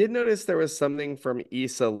 I did notice there was something from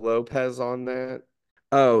Issa Lopez on that.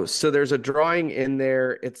 Oh, so there's a drawing in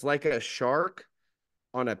there. It's like a shark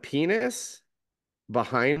on a penis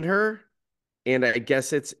behind her. And I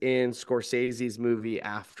guess it's in Scorsese's movie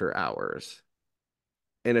After Hours.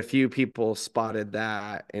 And a few people spotted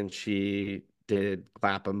that, and she did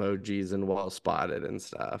clap emojis and well spotted and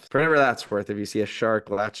stuff. For whatever that's worth, if you see a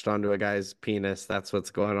shark latched onto a guy's penis, that's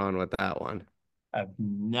what's going on with that one. I've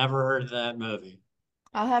never heard of that movie.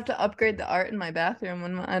 I'll have to upgrade the art in my bathroom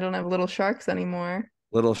when I don't have little sharks anymore.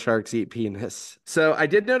 Little sharks eat penis. So I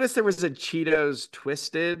did notice there was a Cheetos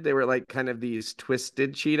Twisted. They were like kind of these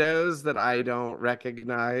twisted Cheetos that I don't Was it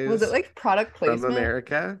recognize like product from placement?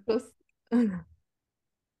 America. Just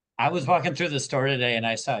I was walking through the store today and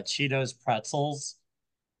I saw Cheetos pretzels,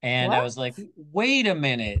 and I what? was like, wait a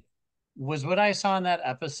minute. Was what I saw in that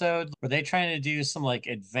episode, were they trying to do some like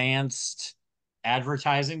advanced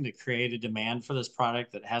advertising to create a demand for this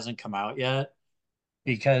product that hasn't come out yet?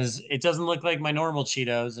 Because it doesn't look like my normal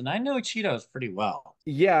Cheetos, and I know Cheetos pretty well.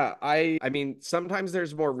 Yeah, I mean sometimes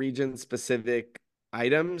there's more region specific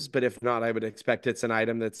items, but if not, I would expect it's an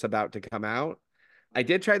item that's about to come out. I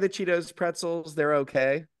did try the Cheetos pretzels. They're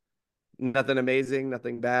okay. Nothing amazing,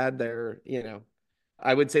 nothing bad.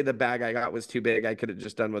 I would say the bag I got was too big. I could have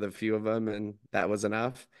just done with a few of them and that was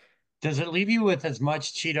enough. Does it leave you with as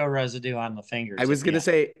much Cheeto residue on the I fingers was at the gonna end?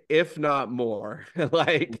 say, if not more.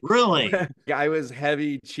 Like Really? I was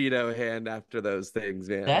heavy Cheeto hand after those things,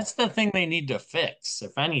 man. That's the thing they need to fix,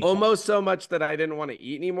 if anything. Almost so much that I didn't want to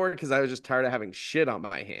eat anymore because I was just tired of having shit on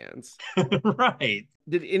my hands. Right.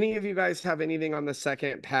 Did any of you guys have anything on the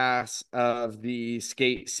second pass of the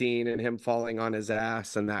skate scene and him falling on his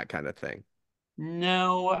ass and that kind of thing?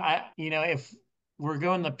 No, if we're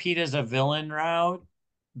going the Pete as a villain route,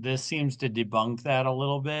 this seems to debunk that a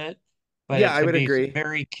little bit, but Yeah, it I could would be agree.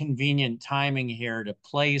 very convenient timing here to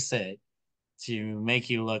place it to make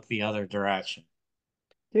you look the other direction.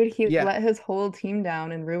 Dude, he Yeah. let his whole team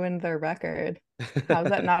down and ruined their record. How's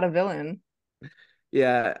that not a villain?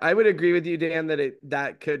 Yeah, I would agree with you, Dan, that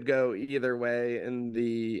that could go either way in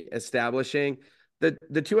the establishing.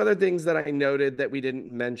 The two other things that I noted that we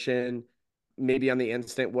didn't mention, maybe on the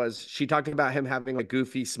instant, was she talked about him having a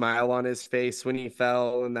goofy smile on his face when he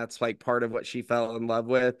fell, and that's like part of what she fell in love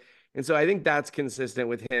with. And so I think that's consistent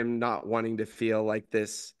with him not wanting to feel like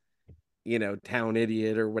this, town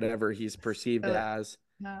idiot or whatever he's perceived Uh, as.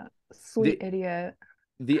 Sweet The idiot.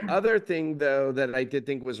 the other thing though that I did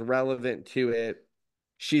think was relevant to it,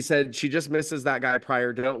 she said she just misses that guy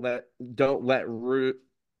Pryor. Don't let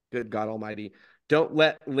good God Almighty, don't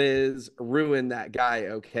let Liz ruin that guy,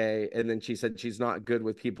 okay? And then she said she's not good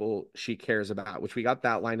with people she cares about, which we got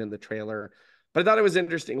that line in the trailer. But I thought it was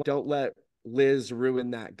interesting. Don't let Liz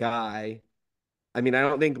ruin that guy. I mean, I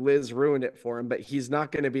don't think Liz ruined it for him, but he's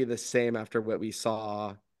not going to be the same after what we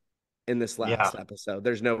saw in this Yeah. last episode.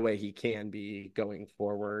 There's no way he can be going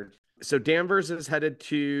forward. So Danvers is headed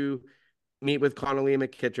to meet with Connolly and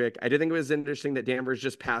McKittrick. I did think it was interesting that Danvers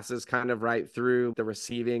just passes kind of right through the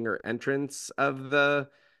receiving or entrance of the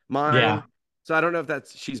Yeah. mine. So I don't know if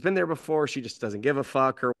that's she's been there before, she just doesn't give a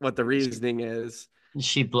fuck, or what the reasoning is.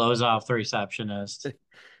 She blows off the receptionist.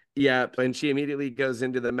 Yeah, and she immediately goes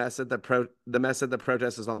into the mess at the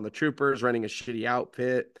protest is on the troopers running a shitty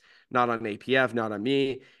outfit, not on APF, not on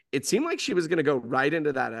me. It seemed like she was going to go right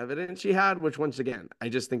into that evidence she had, which once again, I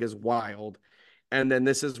just think is wild. And then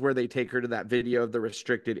this is where they take her to that video of the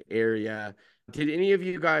restricted area. Did any of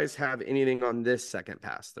you guys have anything on this second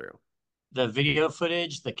pass through? The video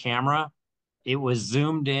footage, the camera, it was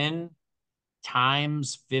zoomed in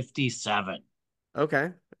times 57. Okay,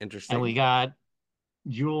 And we interesting. got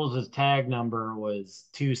Jules's tag number was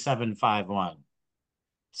 2751.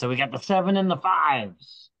 So we got the seven and the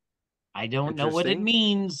fives. I don't know what it Interesting.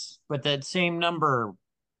 means, but that same number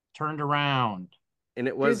turned around. And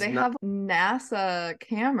it Dude, was they not, have NASA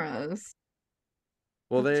cameras.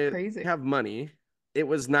 well, That's they crazy. have money. It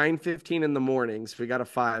was 9:15 in the morning, so we got a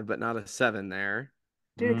 5, but not a 7 there.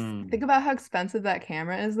 Dude, Mm. think about how expensive that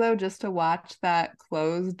camera is, though, just to watch that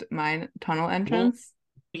closed mine tunnel Well, entrance.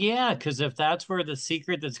 yeah, because if that's where the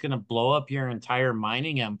secret that's going to blow up your entire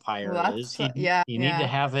mining Well, empire is, that's yeah, you need to yeah.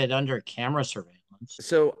 have it under camera surveillance.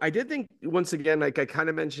 So I did think, once again, like I kind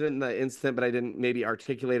of mentioned it in the instant, but I didn't maybe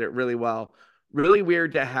articulate it really well. Really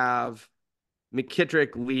weird to have McKittrick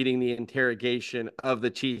leading the interrogation of the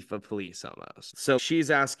chief of police almost. So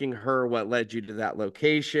she's asking her what led you to that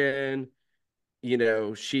location.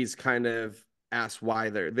 She's kind of asked why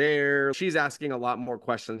they're there. She's asking a lot more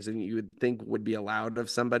questions than you would think would be allowed of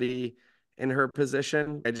somebody in her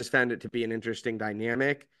position. I just found it to be an interesting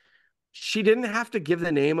dynamic. She didn't have to give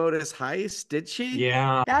the name Otis Heiss, did she?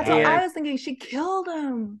 Yeah, That's what yeah. I And was thinking. She killed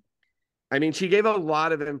him. I mean, she gave a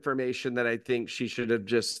lot of information that I think she should have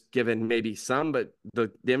just given maybe some, but the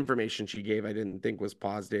information she gave I didn't think was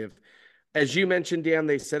positive. As you mentioned, Dan,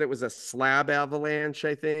 they said it was a slab avalanche,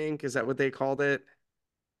 I think. Is that what they called it?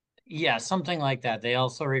 Yeah, something like that. They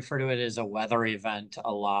also refer to it as a weather event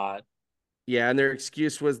a lot. Yeah, and their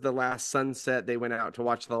excuse was the last sunset. They went out to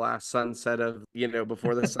watch the last sunset of,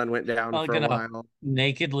 before the sun went down I'm for a gonna while.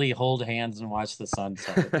 nakedly hold hands and watch the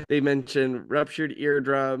sunset. They mentioned ruptured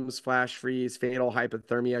eardrums, flash freeze, fatal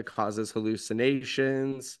hypothermia causes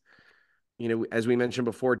hallucinations. As we mentioned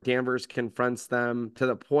before, Danvers confronts them to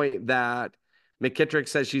the point that McKittrick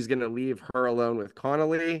says she's going to leave her alone with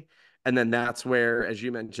Connolly. And then that's where, as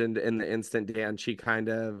you mentioned in the instant, Dan, she kind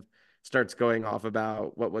of starts going off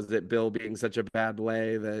about what was it, Bill being such a bad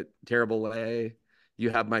lay, that terrible lay. You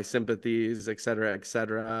have my sympathies, et cetera, et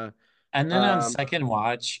cetera. And then on Um, second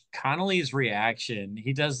watch, Connolly's reaction,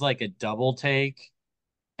 he does like a double take,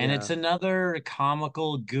 and it's yeah. another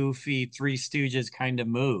comical, goofy Three Stooges kind of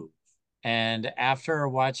move. And after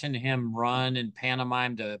watching him run and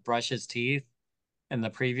pantomime to brush his teeth in the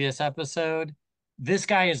previous episode, this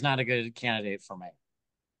guy is not a good candidate for mayor.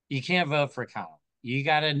 You can't vote for Connolly. You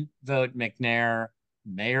got to vote McNair,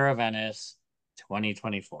 mayor of Venice,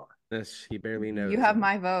 2024. This, he barely You knows have him.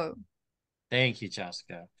 my vote. Thank you,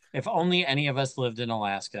 Jessica. If only any of us lived in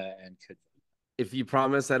Alaska and could. If you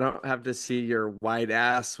promise I don't have to see your white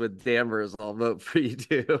ass with Danvers, I'll vote for you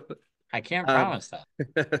too. I can't Um, promise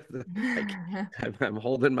that. like, I'm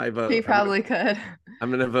holding my He vote. probably could.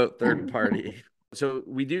 I'm gonna vote third party. So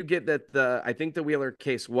we do get that I think the Wheeler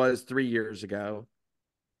case was 3 years ago.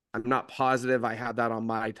 I'm not positive I had that on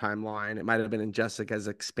my timeline. It might have been in Jessica's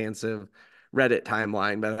expansive Reddit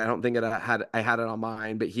timeline, but I don't think I had it on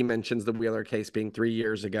mine. But he mentions the Wheeler case being 3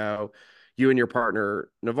 years ago. You and your partner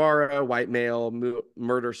Navarro, white male,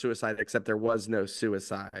 murder suicide, except there was no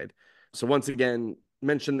suicide. So once again,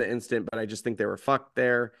 mention the instant, but I just think they were fucked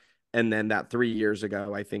there. And then that 3 years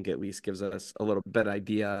ago, I think at least gives us a little bit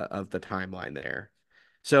idea of the timeline there.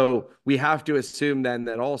 So we have to assume then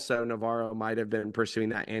that also Navarro might have been pursuing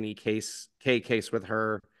that Annie K case with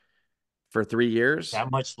her for 3 years, That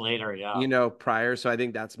much later, yeah. prior. So I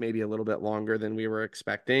think that's maybe a little bit longer than we were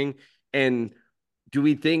expecting. And do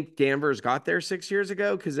we think Danvers got there 6 years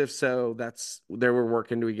ago? Because if so, they were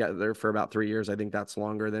working together for about 3 years. I think that's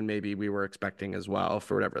longer than maybe we were expecting as well,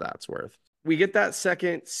 for whatever that's worth. We get that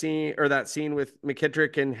second scene, or that scene with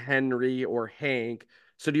McKittrick and Henry or Hank.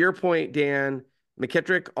 So to your point, Dan,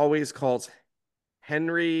 McKittrick always calls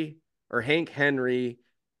Henry or Hank Henry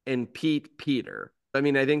and Pete Peter. I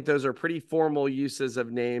mean, I think those are pretty formal uses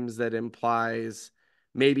of names that implies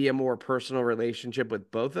maybe a more personal relationship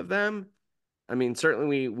with both of them. I mean,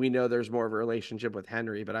 certainly we know there's more of a relationship with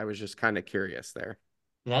Henry, but I was just kind of curious there.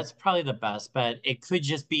 That's probably the best bet. It could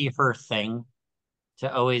just be her thing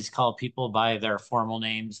to always call people by their formal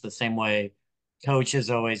names the same way coaches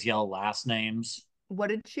always yell last names. What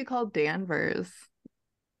did she call Danvers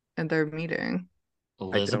in their meeting? I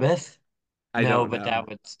don't Elizabeth? I No, don't but know. that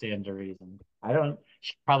would stand to reason. I don't,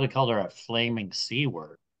 she probably called her a flaming C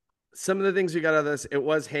word. Some of the things we got out of this, it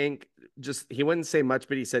was Hank. Just he wouldn't say much,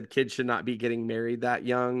 but he said kids should not be getting married that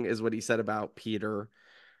young, is what he said about Peter.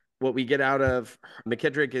 What we get out of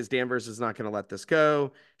McKittrick is Danvers is not going to let this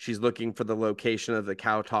go. She's looking for the location of the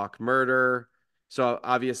Cow Talk murder. So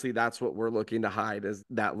obviously that's what we're looking to hide, is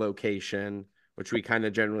that location, which we kind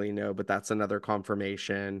of generally know, but that's another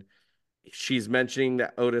confirmation. She's mentioning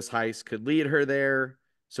that Otis Heiss could lead her there.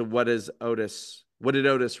 So what did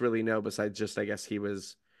Otis really know besides just, I guess he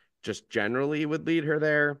was just generally would lead her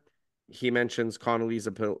there? He mentions Connolly's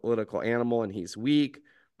a political animal and he's weak,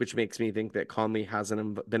 which makes me think that Conley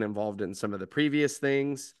hasn't been involved in some of the previous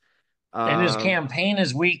things. And his Um, campaign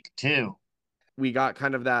is weak too. we got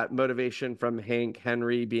kind of that motivation from Hank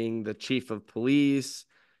Henry being the chief of police.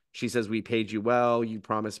 She says, "We paid you well. You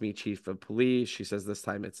promised me chief of police." She says, "This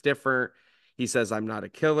time it's different." He says, I'm not a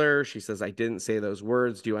killer. She says, I didn't say those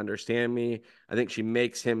words. Do you understand me? I think she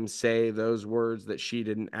makes him say those words that she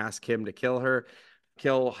didn't ask him to kill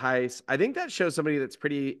Heiss. I think that shows somebody that's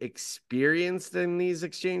pretty experienced in these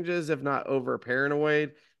exchanges, if not over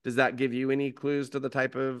paranoid. Does that give you any clues to the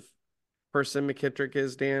type of person McKittrick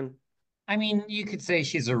is, Dan? I mean, you could say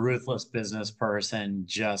she's a ruthless business person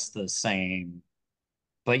just the same.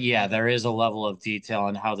 But yeah, there is a level of detail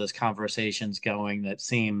in how this conversation's going that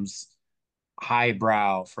seems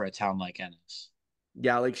highbrow for a town like Ennis.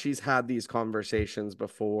 Yeah, like she's had these conversations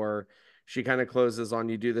before. She kind of closes on,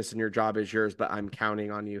 you do this and your job is yours, but I'm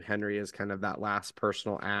counting on you. Henry is kind of that last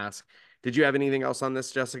personal ask. Did you have anything else on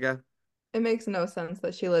this, Jessica? It makes no sense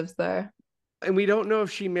that she lives there. And we don't know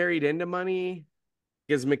if she married into money.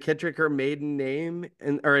 Is McKittrick her maiden name?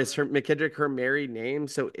 Or is her McKittrick her married name?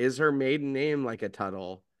 So is her maiden name like a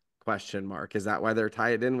Tuttle? Question mark. Is that why they're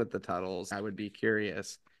tied in with the Tuttles? I would be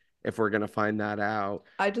curious if we're gonna find that out.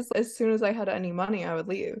 As soon as I had any money, I would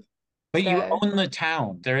leave. But you Stay. own the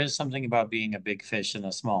town. There is something about being a big fish in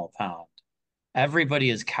a small pond. Everybody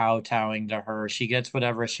is kowtowing to her. She gets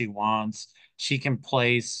whatever she wants. She can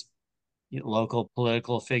place local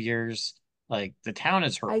political figures. Like the town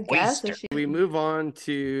is her I guess oyster. if she We move on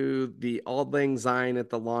to the Auld Lang Syne at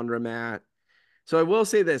the laundromat. So I will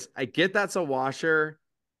say this, I get that's a washer,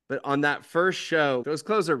 but on that first show, those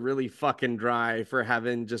clothes are really fucking dry for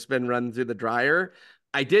having just been run through the dryer.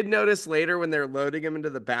 I did notice later when they're loading them into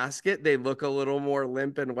the basket, they look a little more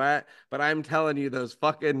limp and wet, but I'm telling you, those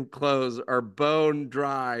fucking clothes are bone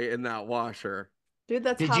dry in that washer. Dude,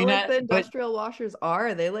 that's Did how you like not? the But industrial washers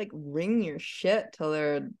are. They like wring your shit till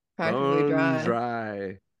they're practically Bone dry.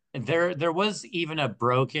 dry. there was even a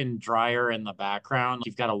broken dryer in the background.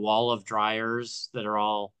 You've got a wall of dryers that are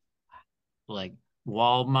all like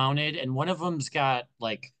wall mounted, and one of them's got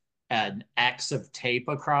like an X of tape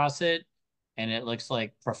across it, and it looks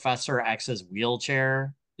like Professor X's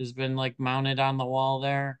wheelchair has been like mounted on the wall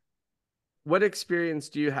there. What experience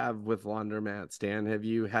do you have with laundromats, Dan? Have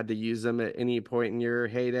you had to use them at any point in your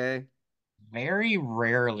heyday? Very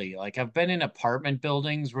rarely. Like I've been in apartment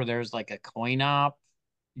buildings where there's like a coin op,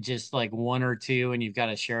 just like one or two, and you've got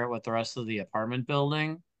to share it with the rest of the apartment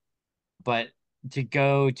building. But to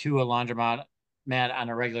go to a laundromat on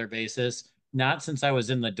a regular basis, not since I was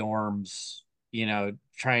in the dorms,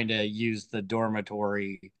 trying to use the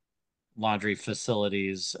dormitory laundry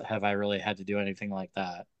facilities, have I really had to do anything like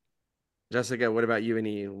that. Jessica, what about you?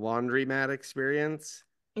 Any laundromat experience?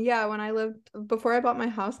 Yeah, when I lived before I bought my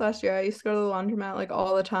house last year, I used to go to the laundromat like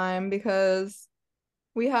all the time because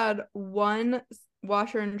we had one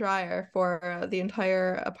washer and dryer for the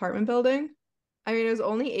entire apartment building. I mean, it was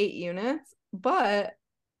only 8 units, but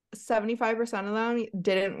 75% of them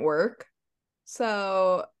didn't work.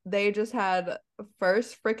 So they just had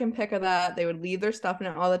first freaking pick of that. They would leave their stuff in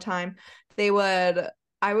it all the time.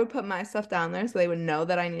 I would put my stuff down there so they would know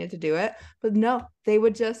that I needed to do it. But no, they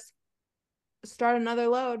would just start another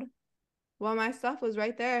load while my stuff was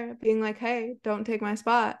right there, being like, hey, don't take my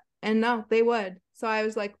spot. And no, they would. So I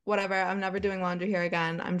was like, whatever, I'm never doing laundry here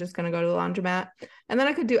again. I'm just going to go to the laundromat. And then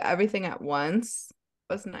I could do everything at once.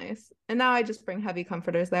 It was nice. And now I just bring heavy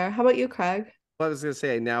comforters there. How about you, Craig? Well, I was going to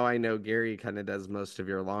say, now I know Gary kind of does most of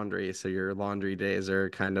your laundry, so your laundry days are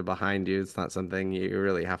kind of behind you. It's not something you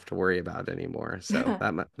really have to worry about anymore. So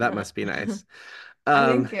that must be nice.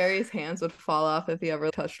 I think Gary's hands would fall off if he ever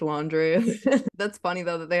touched laundry. That's funny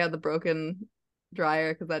though that they had the broken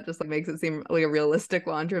dryer because that just like makes it seem like a realistic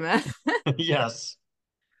laundromat. Yes.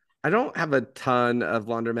 I don't have a ton of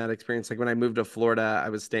laundromat experience. Like when I moved to Florida, I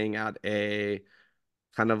was staying at a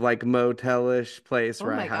kind of like motel-ish place Oh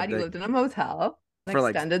where I my had God, you to, lived in a motel? An for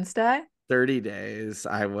like extended stay? 30 days.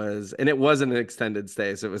 And it wasn't an extended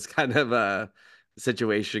stay, so it was kind of a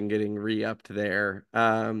situation getting re-upped there.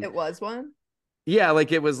 It was one? Yeah,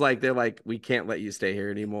 like it was like they're like, we can't let you stay here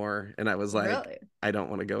anymore. And I was like, Really? I don't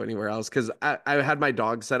want to go anywhere else because I had my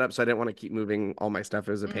dog set up, so I didn't want to keep moving all my stuff.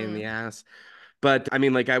 It was a pain in the Mm. ass. But I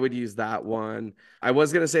mean, like I would use that one. I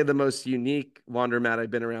was gonna say the most unique laundromat I've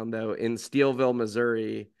been around though, in Steelville,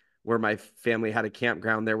 Missouri, where my family had a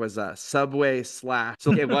campground, there was a Subway slash.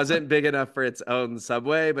 So it wasn't big enough for its own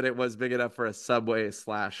Subway, but it was big enough for a Subway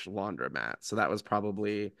slash laundromat. So that was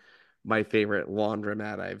probably my favorite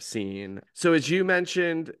laundromat I've seen. So as you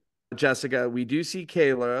mentioned, Jessica, we do see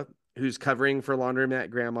Kayla, who's covering for laundromat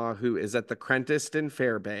grandma, who is at the Crentist in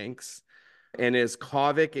Fairbanks. And as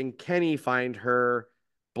Kovic and Kenny find her,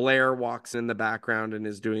 Blair walks in the background and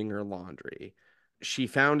is doing her laundry. She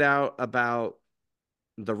found out about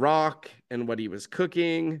The Rock and what he was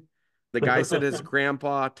cooking. The guy said his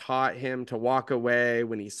grandpa taught him to walk away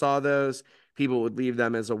when he saw those. People would leave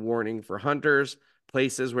them as a warning for hunters,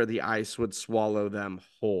 places where the ice would swallow them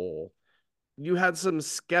whole. You had some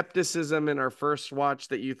skepticism in our first watch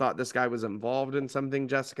that you thought this guy was involved in something,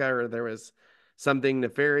 Jessica, or there was something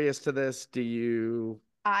nefarious to this. Do you?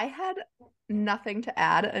 I had nothing to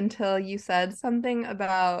add until you said something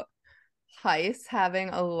about Heiss having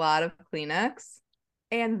a lot of Kleenex.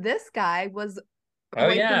 And this guy was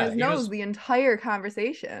wiping his nose the entire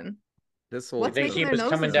conversation. What's making their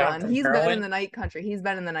noses run? He's been in the night country. He's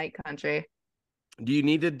been in the night country. Do you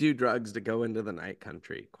need to do drugs to go into the night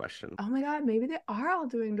country? Question. Oh my God, maybe they are all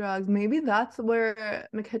doing drugs. Maybe that's where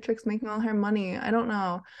McKittrick's making all her money. I don't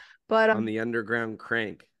know. But on the underground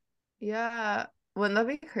crank. Yeah. Wouldn't that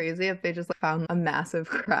be crazy if they just like, found a massive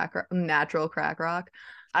natural crack rock?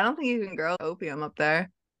 I don't think you can grow opium up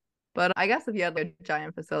there. But I guess if you had like a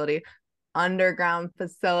giant facility, underground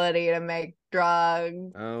facility to make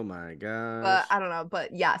drugs. Oh my gosh. But I don't know.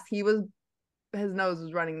 But yes, his nose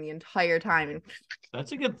was running the entire time.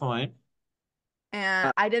 That's a good point.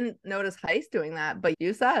 And I didn't notice Heiss doing that, but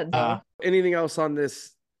you said. Anything else on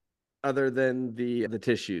this other than the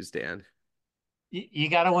tissues, Dan? You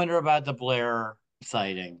got to wonder about the Blair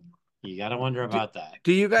sighting. You got to wonder about that.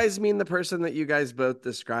 Do you guys mean the person that you guys both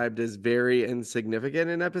described as very insignificant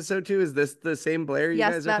in episode 2? Is this the same Blair you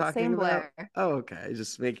guys are talking about? Blair. Oh, okay.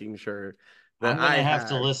 Just making sure that I'm going to have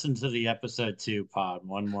to listen to the episode 2 pod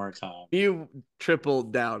one more time. You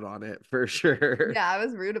tripled down on it for sure. Yeah, I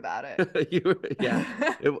was rude about it.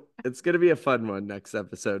 It's going to be a fun one next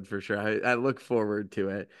episode for sure. I look forward to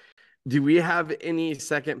it. Do we have any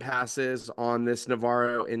second passes on this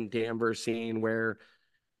Navarro and Danvers scene where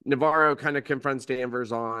Navarro kind of confronts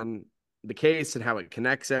Danvers on the case and how it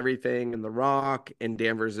connects everything and the rock, and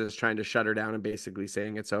Danvers is trying to shut her down and basically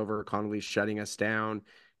saying it's over. Connolly's shutting us down.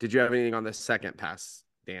 Did you have anything on the second pass,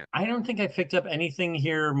 Dan? I don't think I picked up anything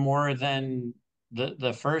here more than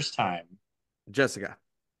the first time. Jessica.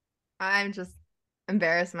 I'm just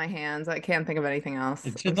embarrassed my hands. I can't think of anything else.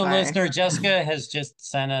 To the listener, Jessica has just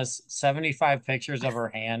sent us 75 pictures of her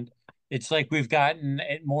hand. It's like we've gotten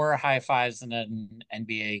more high fives than an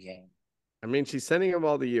NBA game. I mean, she's sending them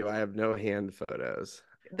all to you. I have no hand photos.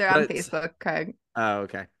 They're on Facebook, Craig. Oh,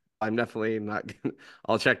 okay. I'm definitely not gonna,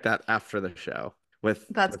 I'll check that after the show.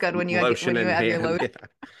 That's good when you have your load. Yeah,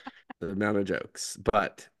 the amount of jokes.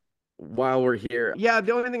 But while we're here,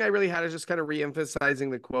 the only thing I really had is just kind of re-emphasizing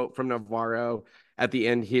the quote from Navarro at the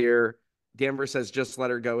end here. Danvers says, "Just let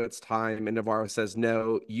her go. It's time." And Navarro says,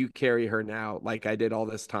 "No, you carry her now like I did all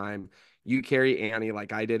this time. You carry Annie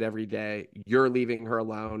like I did every day. You're leaving her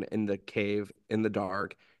alone in the cave in the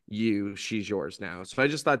dark. She's yours now." So I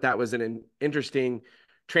just thought that was an interesting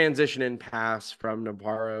transition and pass from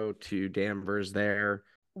Navarro to Danvers there.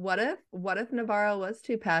 What if Navarro was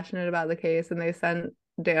too passionate about the case and they sent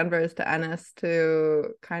Danvers to Ennis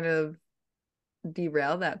to kind of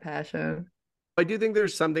derail that passion? I do think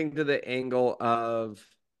there's something to the angle of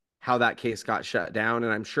how that case got shut down,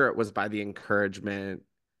 and I'm sure it was by the encouragement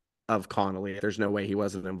of Connolly. There's no way he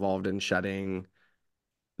wasn't involved in shutting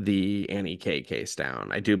the Annie K case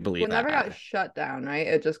down. I do believe that. It never got shut down, right?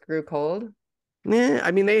 It just grew cold. Yeah,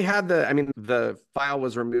 I mean, the file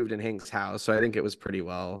was removed in Hank's house, so I think it was pretty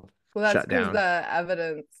well shut down. The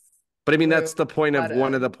evidence. But I mean, that's the point of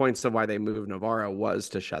one of the points of why they moved Navarro was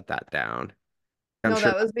to shut that down. No,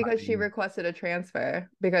 that was because she requested a transfer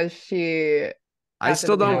because I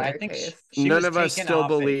still don't. I think none of us still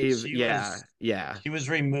believe. She was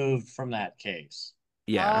removed from that case.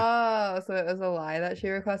 Yeah. Oh, so it was a lie that she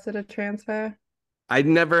requested a transfer? I'd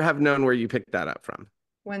never have known where you picked that up from.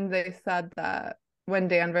 When they said that, when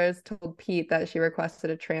Danvers told Pete that she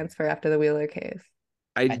requested a transfer after the Wheeler case.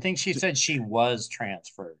 I think she said she was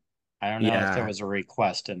transferred. I don't know if there was a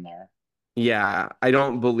request in there. Yeah, I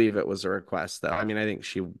don't believe it was a request, though. I mean, I think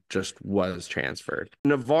she just was transferred.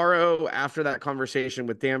 Navarro, after that conversation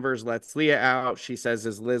with Danvers, lets Leah out. She says,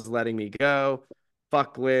 "Is Liz letting me go?"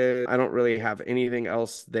 Fuck Liz. I don't really have anything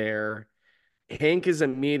else there. Hank is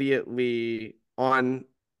immediately on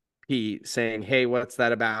Pete saying, "Hey, what's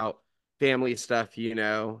that about? Family stuff, you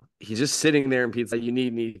know." He's just sitting there and Pete's like, "You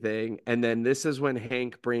need anything?" And then this is when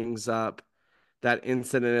Hank brings up that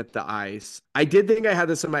incident at the ice. I did think I had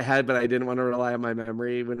this in my head, but I didn't want to rely on my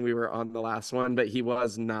memory when we were on the last one. But he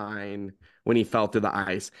was 9 when he fell through the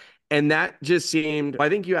ice. And that just seemed, I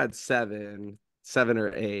think you had 7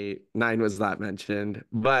 or 8. 9 was not mentioned.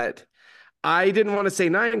 But I didn't want to say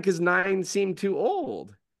 9 because 9 seemed too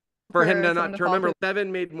old for him to not to remember.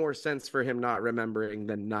 7 made more sense for him not remembering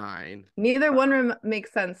than 9. Neither one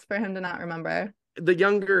makes sense for him to not remember. the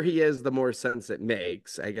younger he is, the more sense it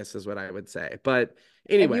makes, I guess is what I would say. But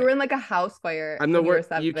If you were anyway, in like a house fire I'm the when you were worst.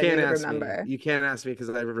 7, You you can't would ask me. remember. You can't ask me because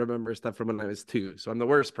I remember stuff from when I was 2. So I'm the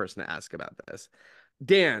worst person to ask about this.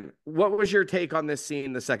 Dan, what was your take on this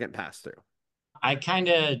scene the second pass through? I kind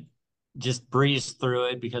of just breezed through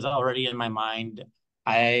it because already in my mind,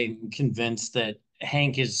 I'm convinced that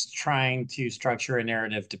Hank is trying to structure a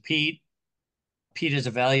narrative to Pete. Pete is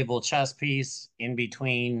a valuable chess piece in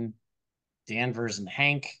between Danvers and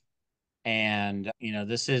Hank. And,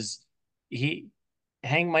 this is, he,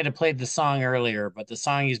 Hank might have played the song earlier, but the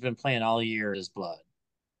song he's been playing all year is Blood.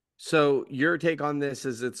 So your take on this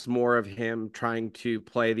is it's more of him trying to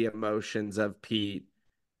play the emotions of Pete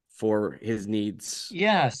for his needs.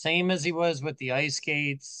 Yeah, same as he was with the ice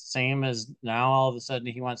skates, same as now all of a sudden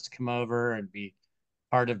he wants to come over and be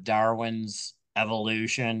part of Darwin's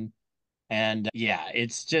evolution. And yeah,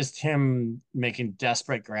 it's just him making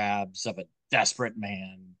desperate grabs of a desperate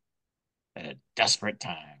man at a desperate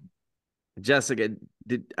time. Jessica,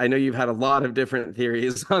 I know you've had a lot of different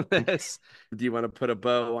theories on this. Do you want to put a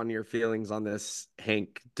bow on your feelings on this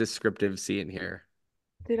Hank descriptive scene here?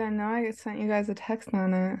 Dude, I know I sent you guys a text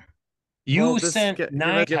on it. Well, You just sent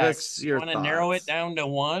nine give us texts. You your want to narrow it thoughts. down to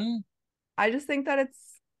one? I just think that it's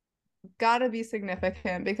gotta be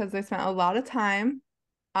significant because they spent a lot of time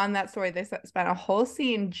on that story. They spent a whole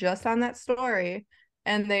scene just on that story,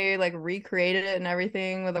 and they like recreated it and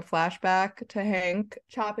everything with a flashback to Hank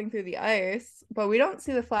chopping through the ice. But we don't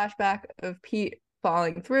see the flashback of Pete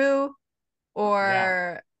falling through Yeah.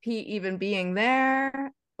 or Pete even being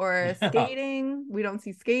there or Yeah. skating. We don't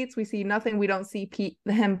see skates. We see nothing. We don't see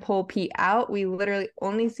him pull Pete out. We literally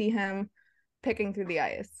only see him picking through the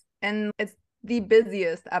ice. And it's the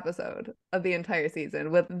busiest episode of the entire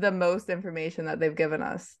season with the most information that they've given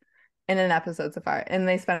us in an episode so far. And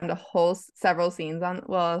they spend a whole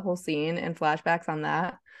a whole scene and flashbacks on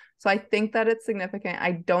that. So I think that it's significant.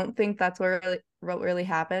 I don't think that's what really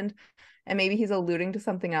happened. And maybe he's alluding to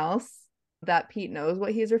something else that Pete knows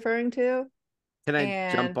what he's referring to. Can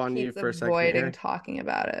I jump And on you Pete's for a second avoiding here? talking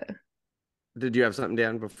about it. Did you have something,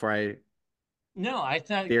 Dan, before I No, I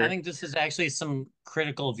hear? think this is actually some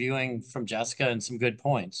critical viewing from Jessica and some good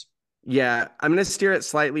points. Yeah, I'm going to steer it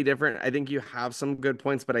slightly different. I think you have some good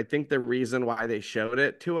points, but I think the reason why they showed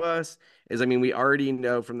it to us is, I mean, we already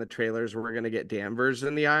know from the trailers we're going to get Danvers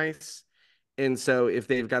in the ice. And so if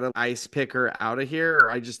they've got an ice picker out of here,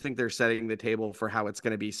 I just think they're setting the table for how it's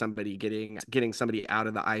going to be somebody getting somebody out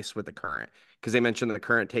of the ice with the current. Because they mentioned the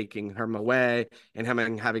current taking him away and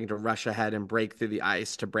him having to rush ahead and break through the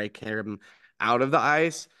ice to break him out of the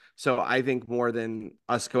ice. So I think more than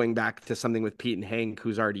us going back to something with Pete and Hank,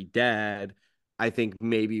 who's already dead, I think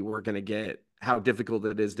maybe we're going to get how difficult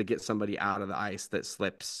it is to get somebody out of the ice that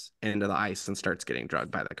slips into the ice and starts getting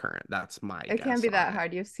drugged by the current. That's my It can't guess be on that it.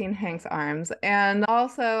 hard. You've seen Hank's arms. And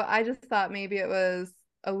also, I just thought maybe it was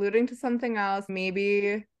alluding to something else.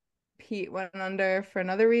 Maybe Pete went under for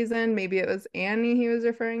another reason. Maybe it was Annie he was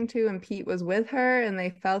referring to, and Pete was with her and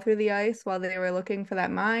they fell through the ice while they were looking for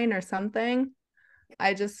that mine or something.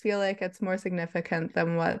 I just feel like it's more significant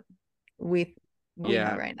than what we know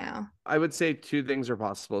Yeah, right now. I would say two things are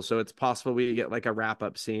possible. So it's possible we get like a wrap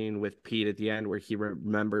up scene with Pete at the end where he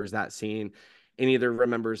remembers that scene and either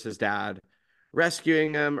remembers his dad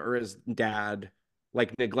rescuing him or his dad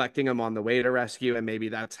like neglecting him on the way to rescue. And maybe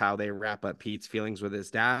that's how they wrap up Pete's feelings with his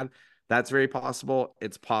dad. That's very possible.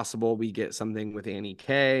 It's possible we get something with Annie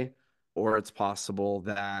K, or it's possible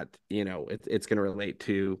that, it's going to relate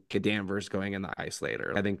to Danvers going in the ice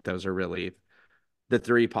later. I think those are really the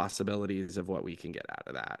three possibilities of what we can get out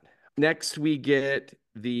of that. Next, we get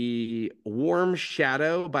the Warm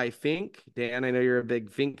Shadow by Fink. Dan, I know you're a big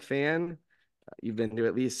Fink fan. You've been to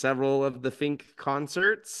at least several of the Fink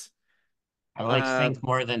concerts. I like Uh, Fink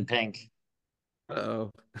more than Pink.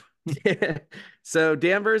 oh. So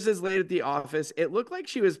Danvers is late at the office. It looked like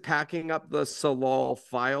she was packing up the Salal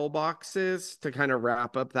file boxes to kind of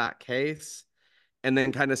wrap up that case and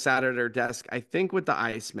then kind of sat at her desk, I think, with the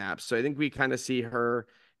ice maps. So I think we kind of see her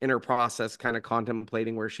in her process, kind of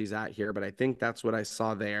contemplating where she's at here. But I think that's what I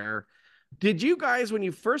saw there. Did you guys, when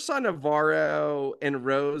you first saw Navarro and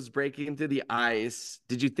Rose breaking into the ice,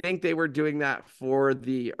 did you think they were doing that for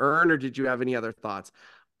the urn, or did you have any other thoughts?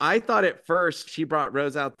 I thought at first she brought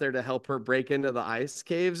Rose out there to help her break into the ice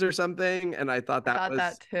caves or something, and I thought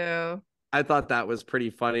that too. I thought that was pretty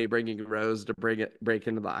funny, bringing Rose to break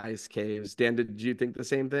into the ice caves. Dan, did you think the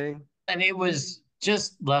same thing? And it was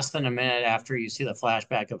just less than a minute after you see the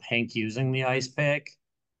flashback of Hank using the ice pick.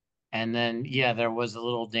 And then, yeah, there was a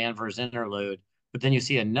little Danvers interlude, but then you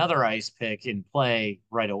see another ice pick in play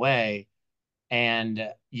right away. And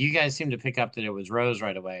you guys seem to pick up that it was Rose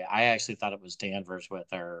right away. I actually thought it was Danvers with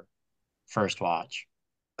her first watch.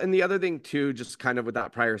 And the other thing too, just kind of with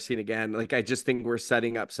that prior scene again, like I just think we're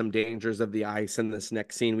setting up some dangers of the ice in this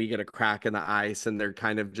next scene. We get a crack in the ice and they're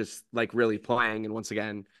kind of just like really playing. And once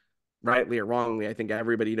again, rightly or wrongly, I think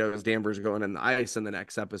everybody knows Danvers going in the ice in the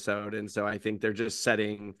next episode. And so I think they're just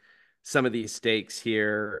setting some of these stakes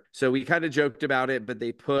here. So we kind of joked about it, but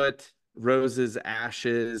they put Rose's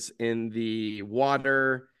ashes in the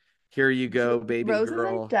water. Here you go, baby Rose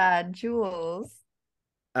girl. isn't dead, Jules.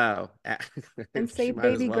 Oh, And say she might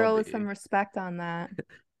as baby well girl with be. some respect on that.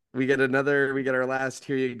 We get our last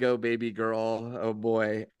here you go, baby girl. Oh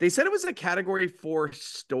boy. They said it was a category 4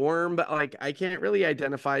 storm, but like I can't really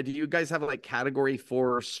identify. Do you guys have like category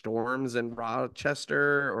 4 storms in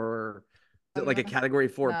Rochester or is it like a category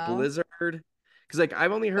 4 No. blizzard? Because like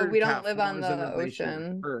I've only But heard we don't cat live 4 on is in the relation to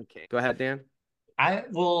ocean. hurricane. Go ahead, Dan.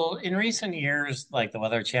 In recent years, like the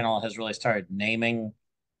Weather Channel has really started naming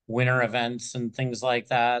winter events and things like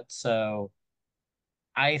that. So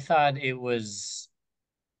I thought it was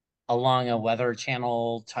along a Weather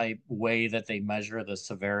Channel type way that they measure the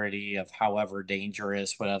severity of however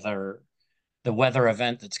dangerous whatever the weather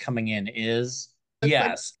event that's coming in is. Looks like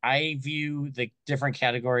Yes, I view the different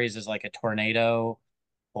categories as like a tornado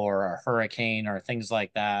or a hurricane or things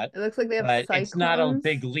like that. it looks like they have But it's not a cyclones.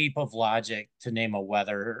 big leap of logic to name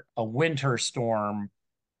a winter storm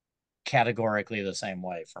categorically the same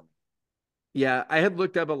way for me. Yeah, I had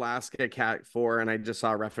looked up Alaska Cat 4 and I just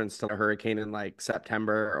saw a reference to a hurricane in like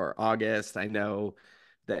September or August. I know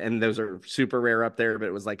that, and those are super rare up there, but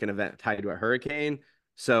it was like an event tied to a hurricane.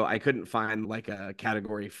 So I couldn't find like a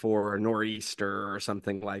category 4 nor'easter or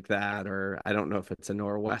something like that. Or I don't know if it's a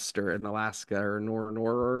nor'wester in Alaska or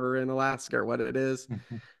nor in Alaska or what it is.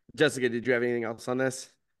 Jessica, did you have anything else on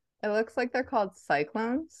this? It looks like they're called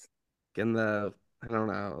cyclones. In the I don't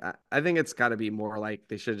know. I think it's got to be more like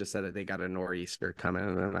they should have just said that they got a nor'easter coming,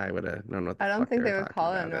 and I would have known what the I don't fuck they think were they would talking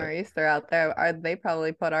call it a about. nor'easter out there. They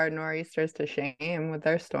probably put our nor'easters to shame with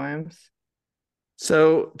their storms.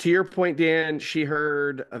 So to your point, Dan, she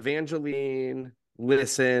heard Evangeline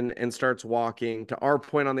listen and starts walking. To our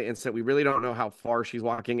point on the instant, we really don't know how far she's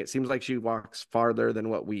walking. It seems like she walks farther than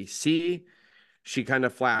what we see. She kind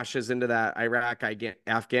of flashes into that Iraq,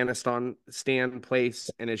 Afghanistan stand place.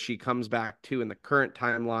 And as she comes back to in the current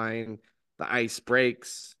timeline, the ice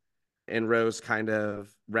breaks and Rose kind of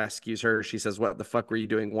rescues her. She says, "What the fuck were you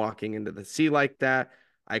doing walking into the sea like that?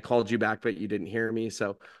 I called you back, but you didn't hear me."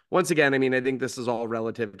 So once again, I mean, I think this is all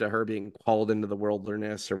relative to her being called into the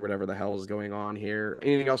wilderness or whatever the hell is going on here.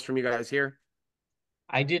 Anything else from you guys here?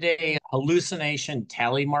 I did a hallucination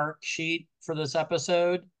tally mark sheet for this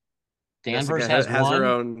episode. Danvers Jessica has has her one.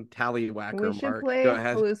 own We tallywhacker should mark. Go play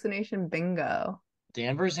ahead. hallucination bingo.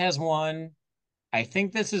 Danvers has one. I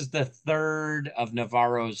think this is the third of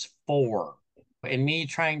Navarro's four. And me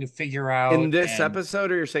trying to figure In out this and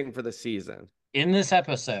episode, or you're saying for the season? in this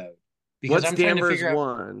episode, because What's I'm trying to Danvers figure out,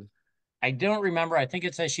 one? I don't remember. I think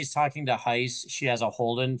it says she's talking to Heiss. She has a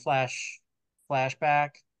Holden flashback.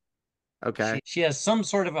 Okay. She has some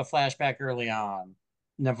sort of a flashback early on.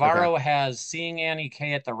 Okay. Navarro has seeing Annie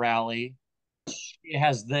K at the rally. She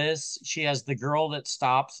has this. She has the girl that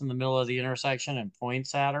stops in the middle of the intersection and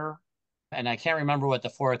points at her. And I can't remember what the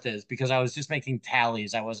fourth is because I was just making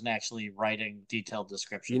tallies. I wasn't actually writing detailed You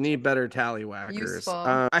descriptions need of it. better tallywhackers. Useful.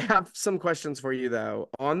 I have some questions for you though.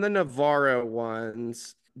 On the Navarro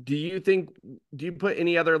ones, do you put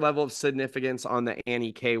any other level of significance on the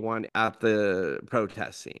Annie K one at the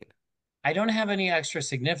protest scene? I don't have any extra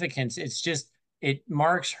significance. It's just it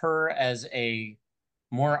marks her as a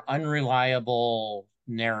more unreliable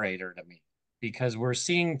narrator to me because we're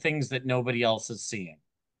seeing things that nobody else is seeing.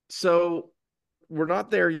 So we're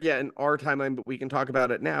not there yet in our timeline, but we can talk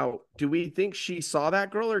about it now. Do we think she saw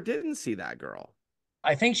that girl or didn't see that girl?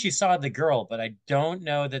 I think she saw the girl, but I don't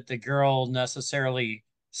know that the girl necessarily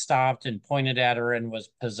stopped and pointed at her and was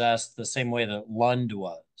possessed the same way that Lund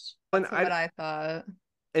was. And That's what I thought.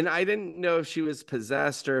 I didn't know if she was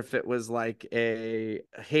possessed or if it was like a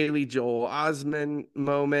Haley Joel Osment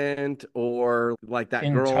moment or like that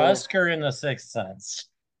In girl Tusk or in The Sixth Sense?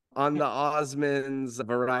 on the Osmonds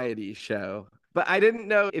variety show. But I didn't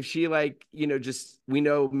know if she like, just we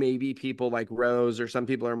know maybe people like Rose or some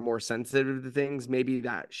people are more sensitive to things. Maybe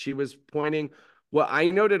that she was pointing. What I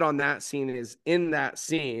noted on that scene is in that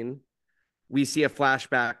scene, we see a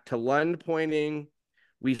flashback to Lund pointing.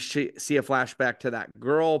 We see a flashback to that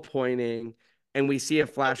girl pointing, and we see a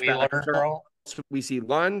The flashback. Wheeler girl? We see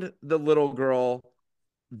Lund, the little girl,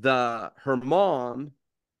 her mom,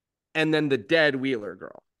 and then the dead Wheeler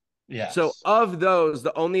girl. So Yes. of those,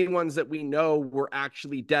 the only ones that we know were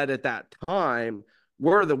actually dead at that time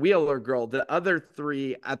were the Wheeler girl. The other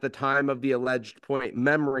three at the time of the alleged point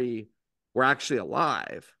memory were actually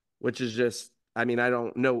alive, which is just, I mean, I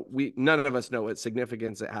don't know. None of us know what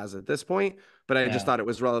significance it has at this point, but I just Yeah. thought it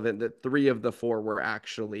was relevant that three of the four were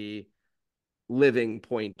actually living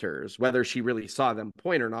pointers. Whether she really saw them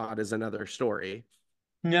point or not is another story.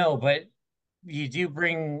 No, but you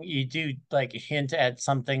do like hint at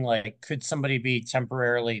something like, could somebody be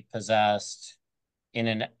temporarily possessed in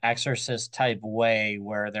an exorcist type way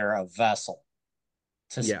where they're a vessel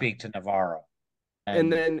to Yeah. speak to Navarro? And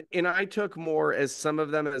And then, and I took more as some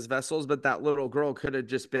of them as vessels, but that little girl could have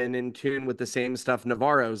just been in tune with the same stuff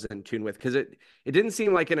Navarro's in tune with, because it didn't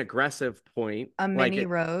seem like an aggressive point, A like mini it,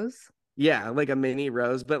 rose. yeah, like a mini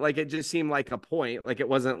rose, but like it just seemed like a point, like it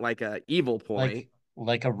wasn't like a evil point.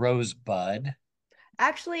 like a rosebud.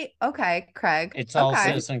 Actually, okay, Craig. It's all Okay.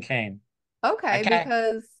 Citizen Kane. Okay, Okay.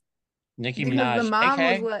 because Nicki because the Minaj. mom was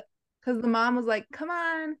Okay. like because the mom was like, "Come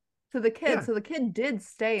on," to the kid. Yeah, So the kid did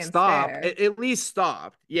stay and stop. stare. At least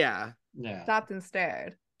stopped. Yeah. Yeah. Stopped and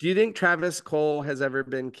stared. Do you think Travis Cole has ever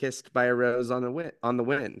been kissed by a rose on the wind? On the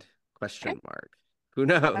wind? Question mark. Who I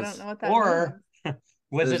don't know knows? what that means. Or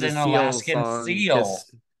was it There's a an Seal Alaskan song. seal?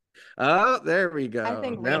 Kiss. Oh, there we I go.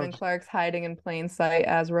 think Now Raymond Clark's hiding in plain sight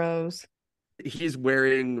as Rose. he's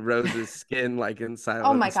wearing Rose's skin like in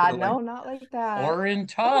Oh my silence. God, So like no, not like that. Or in No,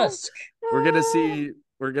 Tusk? we're gonna no. see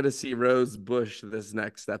we're gonna see Rose Bush this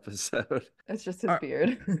next episode. It's just his All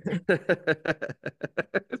beard.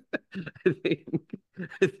 I think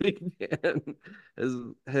I think Dan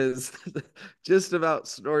has just about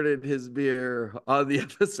snorted his beer on the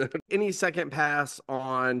episode. Any second pass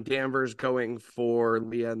on Danvers going for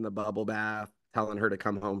Leah in the bubble bath, telling her to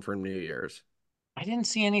come home for New Year's? I didn't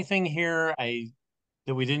see anything here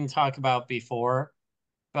that we didn't talk about before,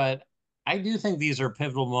 but I do think these are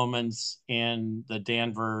pivotal moments in the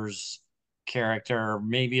Danvers character,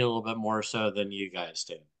 maybe a little bit more so than you guys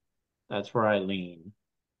do. That's where I lean.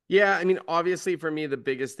 Yeah, I mean, obviously for me, the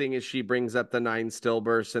biggest thing is she brings up the 9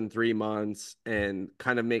 stillbirths in 3 months and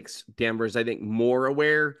kind of makes Danvers, I think, more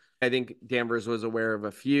aware. I think Danvers was aware of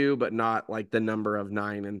a few, but not like the number of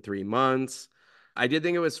 9 in 3 months. I did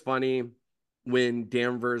think it was funny when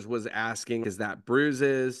Danvers was asking, "Is that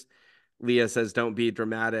bruises?" Leah says, "Don't be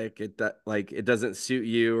dramatic. Like it doesn't suit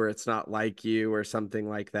you, or it's not like you, or something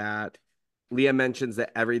like that." Leah mentions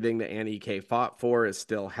that everything that Annie K fought for is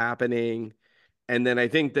still happening. And then I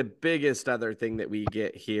think the biggest other thing that we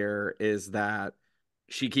get here is that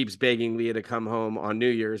she keeps begging Leah to come home on New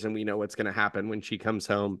Year's, and we know what's going to happen when she comes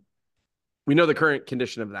home. We know the current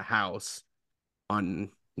condition of the house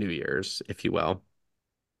on New Year's, if you will.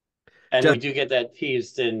 And we Just, do get that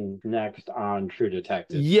teased in next on True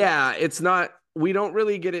Detective too. yeah, it's not, we don't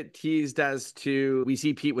really get it teased as to, we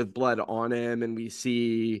see Pete with blood on him, and we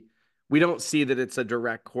don't see that it's a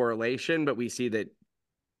direct correlation, but we see that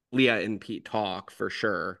Leah and Pete talk for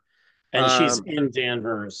sure. And she's in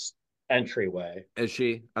Danvers' entryway. Is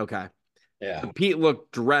she? Okay. Yeah. Pete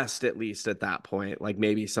looked dressed at least at that point. Like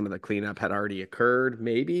maybe some of the cleanup had already occurred,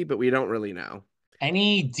 maybe, but we don't really know.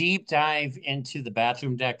 Any deep dive into the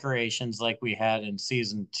bathroom decorations like we had in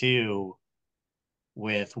season 2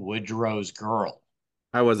 with Woodrow's girl?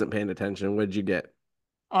 I wasn't paying attention. What did you get?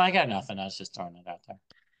 Oh, I got nothing. I was just throwing it out there.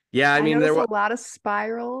 Yeah, I I mean, there noticed was, a lot of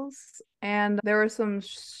spirals and there were some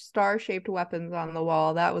star-shaped weapons on the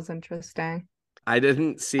wall. That was interesting. I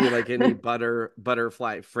didn't see like any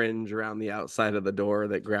butterfly fringe around the outside of the door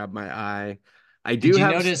that grabbed my eye. I Did do you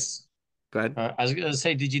have, notice? go ahead. I was going to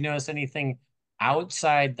say, did you notice anything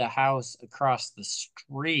outside the house across the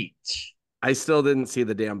street? I still didn't see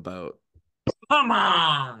the damn boat. Come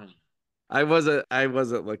on. I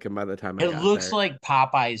wasn't looking by the time I It got looks there. like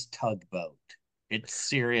Popeye's tugboat. It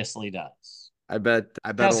seriously does. I bet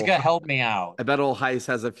Jessica, help me out. I bet old Heiss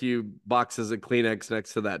has a few boxes of Kleenex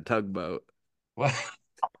next to that tugboat. What?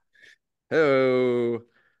 Oh,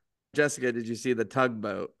 Jessica, did you see the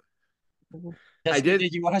tugboat? I Jessica, did,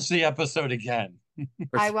 did you watch the episode again?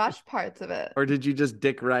 or, I watched parts of it. or did you just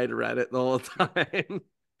dick ride Reddit the whole time?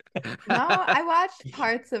 No, I watched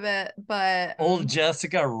parts of it, but Old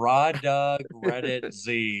Jessica, raw dog, Reddit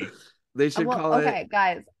Z. They should well, call okay, it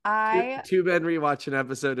guys, two men rewatch an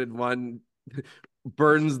episode and one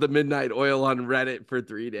burns the midnight oil on Reddit for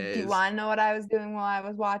 3 do you days. want to know what I was doing while I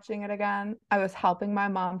was watching it again? I was helping my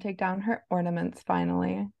mom take down her ornaments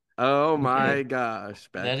finally. Oh my Okay. gosh,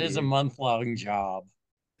 That is a Becky. month-long job.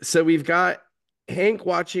 So we've got Hank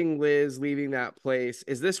watching Liz leaving that place.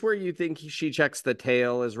 Is this where you think she checks the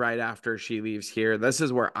tail is right after she leaves here? This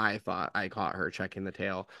is where I thought I caught her checking the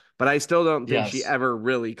tail, but I still don't think she Yes. ever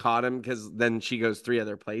really caught him because then she goes three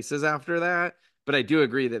other places after that. But I do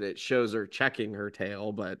agree that it shows her checking her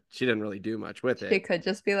tail, but she didn't really do much with She it. could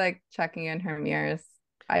just be like checking in her mirrors.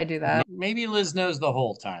 I do that. Maybe Liz knows the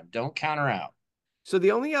whole time. Don't count her out. So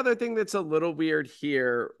the only other thing that's a little weird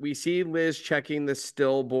here, we see Liz checking the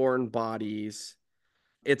stillborn bodies.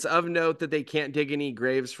 It's of note that they can't dig any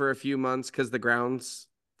graves for a few months because the ground's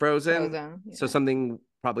frozen. Frozen. So Yeah. something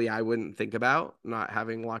probably I wouldn't think about, not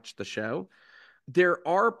having watched the show. There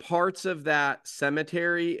are parts of that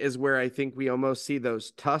cemetery is where I think we almost see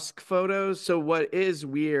those tusk photos. So what is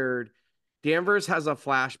weird, Danvers has a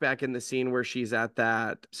flashback in the scene where she's at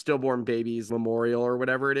that stillborn baby's memorial or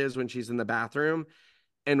whatever it is when she's in the bathroom.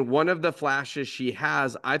 And one of the flashes she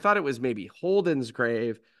has, I thought it was maybe Holden's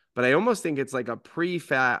grave, but I almost think it's like a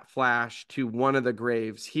pre-fat flash to one of the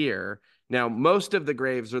graves here. Now, most of the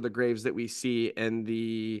graves are the graves that we see in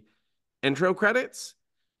the intro credits,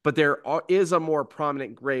 but is a more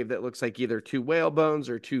prominent grave that looks like either two whale bones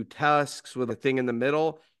or two tusks with a thing in the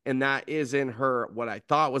middle. And that is in her, what I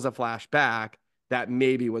thought was a flashback that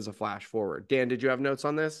maybe was a flash forward. Dan, did you have notes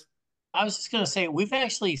on this? I was just going to say, we've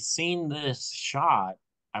actually seen this shot,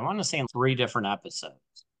 I want to say in 3 different episodes.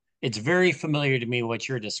 It's very familiar to me what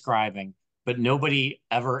you're describing, but nobody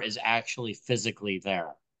ever is actually physically there.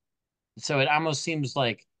 So it almost seems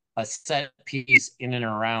like a set piece in and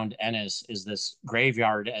around Ennis is this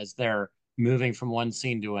graveyard as they're moving from one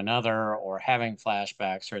scene to another or having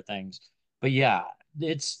flashbacks or things. But yeah,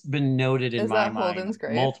 it's been noted in Is my that mind Holden's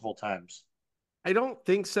grave? multiple times. I don't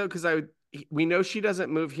think so because we know she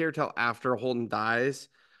doesn't move here till after Holden dies.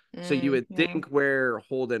 So you would Yeah. think where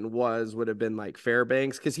Holden was would have been like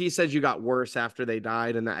Fairbanks because he says you got worse after they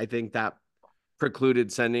died, and I think that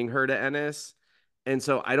precluded sending her to Ennis. And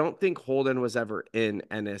so I don't think Holden was ever in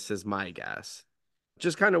Ennis, is my guess.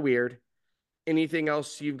 Just kind of weird. Anything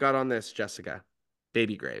else you've got on this, Jessica?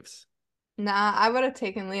 Baby graves. Nah, I would have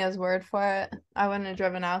taken Leah's word for it. I wouldn't have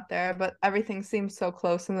driven out there, but everything seems so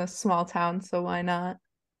close in this small town, so why not?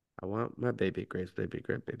 I want my baby graves, baby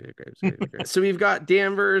graves, baby graves, baby graves. So we've got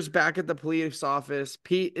Danvers back at the police office.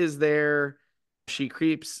 Pete is there. She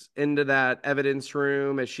creeps into that evidence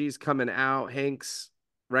room as she's coming out. Hank's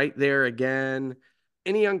right there again.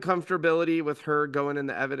 Any uncomfortability with her going in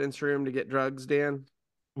the evidence room to get drugs, Dan?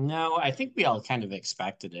 No, I think we all kind of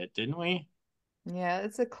expected it, didn't we? Yeah,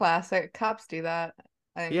 it's a classic. Cops do that,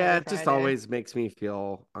 I think, Yeah, every it just Friday. always makes me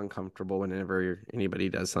feel uncomfortable whenever anybody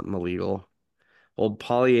does something illegal. Old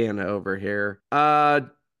Pollyanna over here.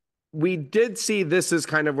 We did see this is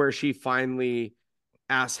kind of where she finally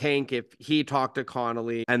asks Hank if he talked to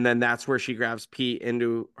Connolly, and then that's where she grabs Pete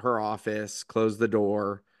into her office, close the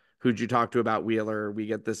door. Who'd you talk to about Wheeler? We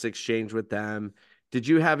get this exchange with them. Did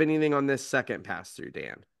you have anything on this second pass through,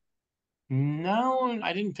 Dan? No,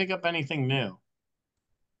 I didn't pick up anything new.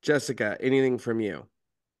 Jessica, anything from you?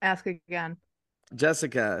 Ask again.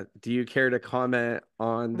 Jessica, do you care to comment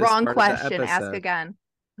on this Wrong part of the question. Ask episode? again.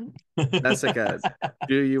 Jessica,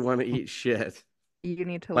 do you want to eat shit You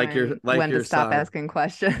need to like learn like when to your stop son? asking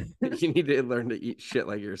questions. You need to learn to eat shit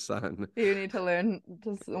like your son. You need to learn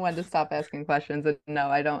just when to stop asking questions. And no,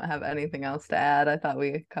 I don't have anything else to add. I thought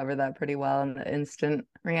we covered that pretty well in the instant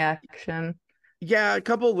reaction. Yeah, a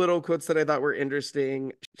couple little quotes that I thought were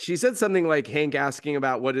interesting. She said something like Hank asking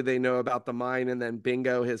about what do they know about the mine, and then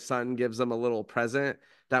bingo, his son gives them a little present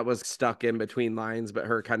that was stuck in between lines, but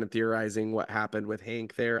her kind of theorizing what happened with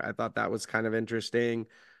Hank there. I thought that was kind of interesting.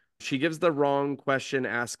 She gives the wrong question,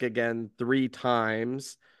 ask again 3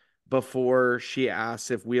 times before she asks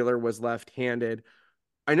if Wheeler was left-handed.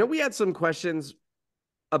 I know we had some questions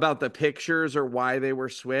about the pictures or why they were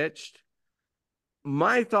switched.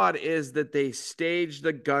 My thought is that they staged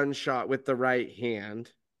the gunshot with the right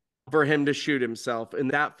hand for him to shoot himself,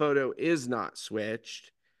 and that photo is not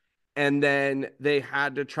switched. And then they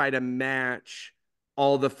had to try to match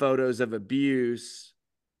all the photos of abuse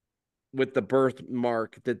with the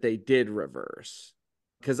birthmark that they did reverse.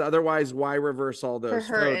 Because otherwise, why reverse all For those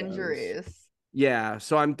her photos? injuries. Yeah.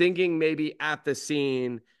 So I'm thinking maybe at the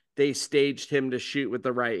scene, they staged him to shoot with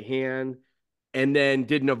the right hand. And then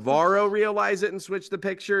did Navarro realize it and switch the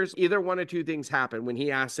pictures? Either one of two things happened when he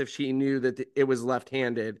asked if she knew that it was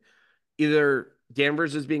left-handed. Either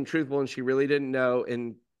Danvers is being truthful and she really didn't know,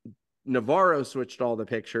 and Navarro switched all the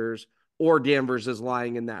pictures, or Danvers is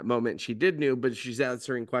lying in that moment. She did know, but she's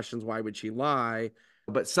answering questions. Why would she lie?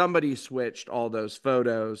 But somebody switched all those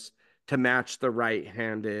photos to match the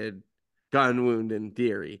right-handed gun wound in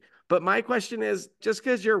theory. But my question is, just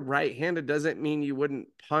because you're right-handed doesn't mean you wouldn't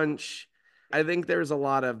punch. I think there's a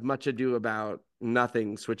lot of much ado about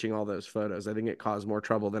nothing switching all those photos. I think it caused more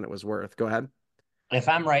trouble than it was worth. Go ahead. If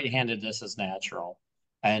I'm right-handed, this is natural.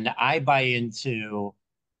 And I buy into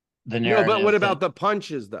the No, but what narrative that about the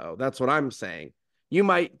punches, though? That's what I'm saying. You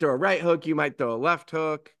might throw a right hook, you might throw a left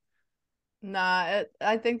hook. Nah,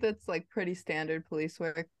 I think that's like pretty standard police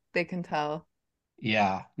work. They can tell.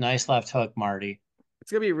 yeah, nice left hook, Marty.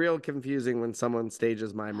 It's gonna be real confusing when someone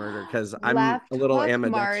stages my murder because I'm a Left little hook,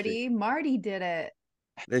 ambidextrous. Marty. Marty did it.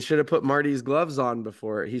 They should have put Marty's gloves on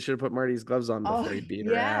before. He should have put Marty's gloves on Oh, before he beat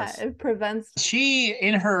her yeah. ass. It prevents. She,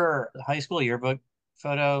 in her high school yearbook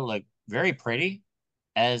photo, looked very pretty.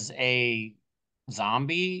 As a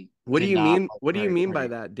zombie, What do did you not mean? look What do you very mean by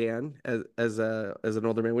pretty. that, Dan? As an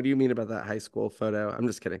older man, what do you mean about that high school photo? I'm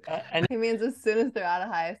just kidding. And He means as soon as they're out of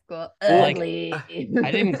high school, like, ugly.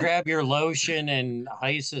 I didn't grab your lotion and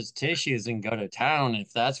Heiss's tissues and go to town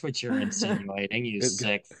if that's what you're insinuating, you Good,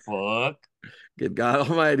 sick fuck. good God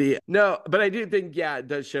Almighty. No, but I do think, yeah, it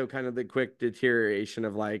does show kind of the quick deterioration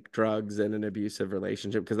of like drugs and an abusive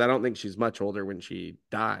relationship because I don't think she's much older when she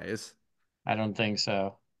dies. I don't think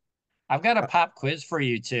so. I've got a pop quiz for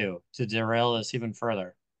you too to derail this even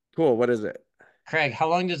further. Cool. What is it? Craig, how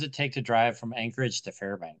long does it take to drive from Anchorage to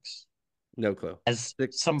Fairbanks? No clue. As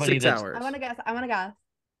Six, somebody six that's I hours. want to guess. I want to guess.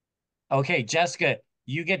 okay, Jessica,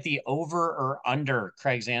 you get the over or under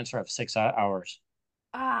Craig's answer of 6 hours.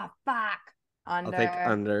 Ah, fuck. I'll take Under.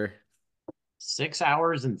 under. 6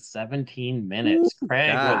 hours and 17 Ooh, minutes. Craig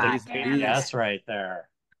with God, a God he's a good damn it. guess beast. right there.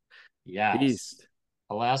 Yes. Beast.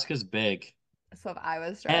 Alaska's big. So if I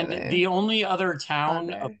was And the driving, only other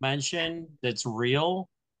town of under. mention that's real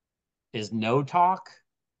is No Talk,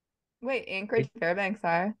 Wait, Anchorage, which, Fairbanks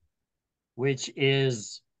are. which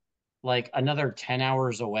is like another 10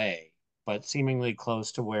 hours away, but seemingly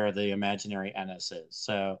close to where the imaginary Ennis is.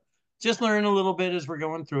 So just learn a little bit as we're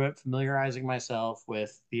going through it, familiarizing myself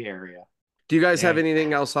with the area. Do you guys have Okay.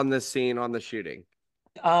 anything else on this scene on the shooting?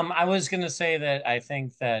 I was gonna say that I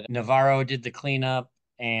think that Navarro did the cleanup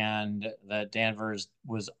and that Danvers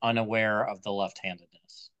was unaware of the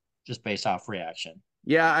left-handedness, just based off reaction.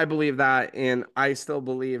 Yeah, I believe that. And I still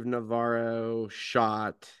believe Navarro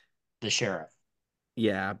shot. The sheriff.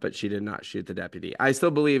 Yeah, but she did not shoot the deputy. I still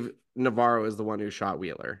believe Navarro is the one who shot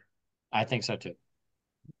Wheeler. I think so too.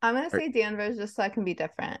 I'm gonna Or- say Danvers just so I can be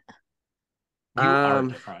different. You are Um,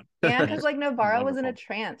 different. And And because it's like Navarro was in a wonderful.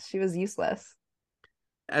 trance, she was useless.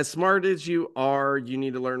 as smart as you are, you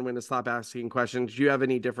need to learn when to stop asking questions. Do you have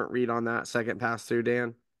any different read on that second pass through,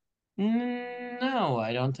 Dan? No,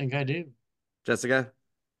 I don't think I do. Jessica?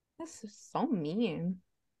 This is so mean.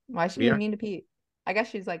 Why is she being Yeah. mean to Pete? I guess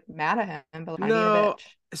she's like mad at him, but I mean a No.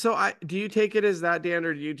 bitch. So I do you take it as that, Dan,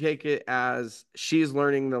 or do you take it as she's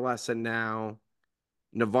learning the lesson now?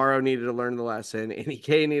 Navarro needed to learn the lesson.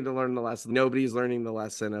 NEK needed to learn the lesson. Nobody's learning the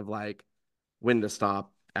lesson of like when to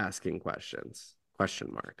stop asking questions.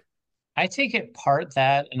 Question mark. I take it part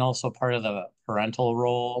that and also part of the parental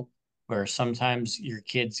role, where sometimes your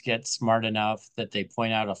kids get smart enough that they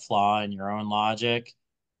point out a flaw in your own logic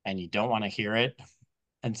and you don't want to hear it.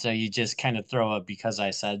 And so you just kind of throw a because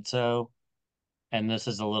I said so. And this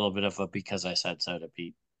is a little bit of a because I said so to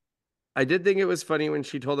Pete. I did think it was funny when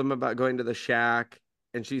she told him about going to the shack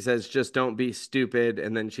and she says, just don't be stupid.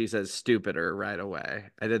 And then she says stupider right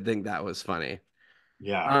away. I did think that was funny.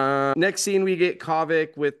 Yeah. Next scene, we get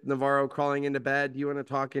Kovic with Navarro crawling into bed. Do you want to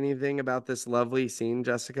talk anything about this lovely scene,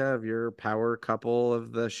 Jessica, of your power couple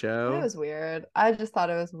of the It show? was weird. I just thought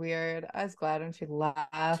it was weird. I was glad when she Two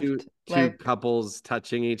left. two Like, couples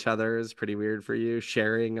touching each other is pretty weird for you.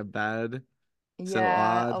 Sharing a bed, so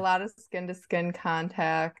yeah, a odd. lot of skin to skin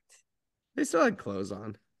contact. They still had clothes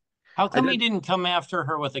on. How I come he did didn't come after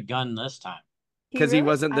her with a gun this time? He because he really,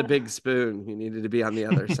 wasn't I, the don't- big spoon. He needed to be on the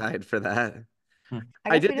other side for that. I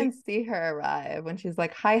I guess did we think didn't see her arrive when she's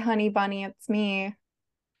like, "Hi, honey bunny, it's me."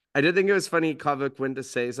 I did think it was funny. Kovic went to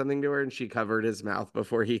say something to her, and she covered his mouth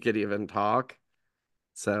before he could even talk.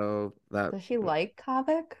 So that, Does she like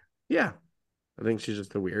Kavik? yeah, I think she's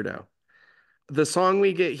just a weirdo. The song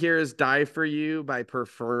we get here is "Die for You" by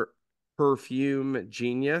Perfume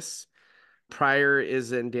Genius. Pryor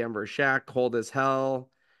is in Danvers' shack, cold as hell.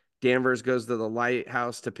 Danvers goes to the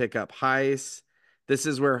lighthouse to pick up Heiss. This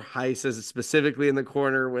is where Heiss is specifically in the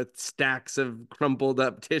corner with stacks of crumpled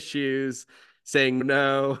up tissues saying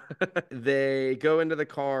no. They go into the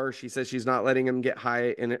car. She says she's not letting him get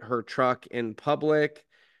high in her truck in public.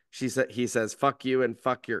 He says, fuck you and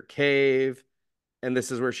fuck your cave. And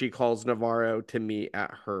this is where she calls Navarro to meet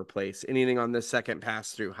at her place. Anything on this second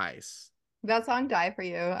pass through Heiss? That song "Die for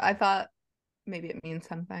You." I thought maybe it means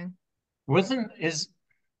something. Wasn't is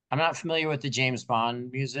I'm not familiar with the James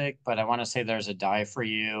Bond music, but I want to say there's a Die for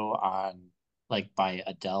You on like by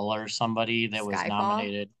Adele or somebody that was Skyfall.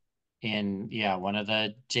 nominated in one of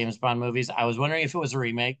the James Bond movies. I was wondering if it was a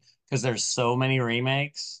remake because there's so many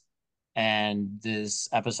remakes and this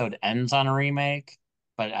episode ends on a remake,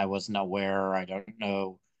 but I wasn't aware. I don't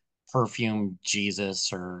know Perfume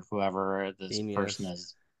Jesus or whoever this person Genius.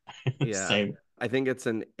 is. Yeah. Say I think it's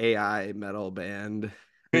an AI metal band.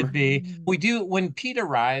 could be. We do when Pete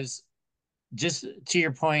arrives. Just to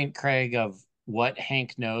your point, Craig, of what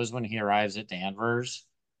Hank knows when he arrives at Danvers,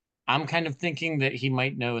 I'm kind of thinking that he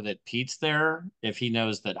might know that Pete's there if he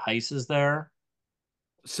knows that Heiss is there.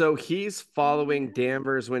 So he's following Yeah.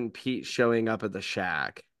 Danvers when Pete's showing up at the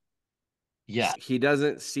shack. Yeah. He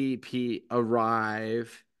doesn't see Pete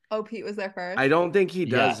arrive. Oh, Pete was there I first. don't think he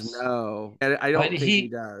does Yes. know. I But don't think he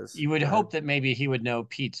does. you would Go ahead. hope that maybe he would know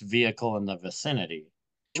Pete's vehicle in the vicinity.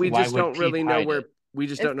 We Why just would don't Pete really know hide where it? we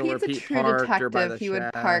just don't If know where Pete's a Pete true parked or by detective, the he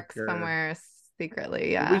would park shack or somewhere secretly.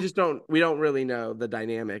 we Yeah. just don't really know the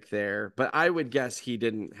dynamic there. But I would guess he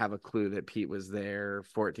didn't have a clue that Pete was there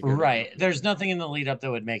for it to go down. Right. There's nothing in the lead up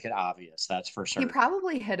that would make it obvious. That's for He certain.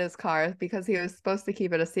 probably hid his car because he was supposed to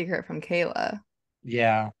keep it a secret from Kayla.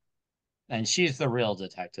 Yeah. And she's the real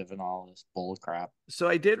detective in all this bull crap. So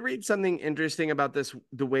I did read something interesting about this,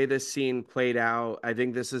 the way this scene played out. I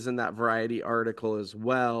think this is in that Variety article as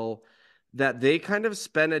well, that they kind of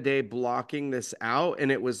spent a day blocking this out. And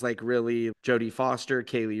it was like really Jodie Foster,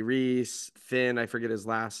 Kaylee Reese, Finn, I forget his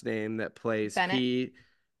last name, that plays Bennett. Pete.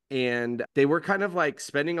 And they were kind of like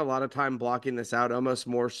spending a lot of time blocking this out, almost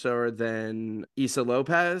more so than Issa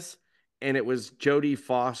Lopez. And it was Jodie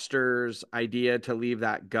Foster's idea to leave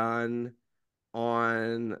that gun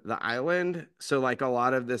on the island. So like a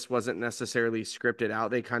lot of this wasn't necessarily scripted out.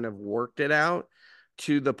 They kind of worked it out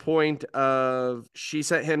to the point of she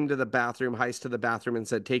sent him to the bathroom, Heist to the bathroom and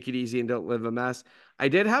said, take it easy and don't live a mess. I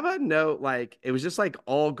did have a note, like it was just like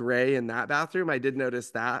all gray in that bathroom. I did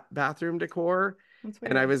notice that bathroom decor. That's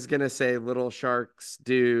And I weird. was going to say little sharks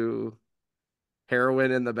do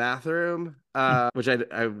heroin in the bathroom, which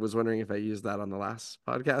I was wondering if I used that on the last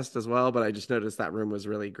podcast as well, but I just noticed that room was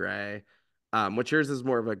really gray. What yours is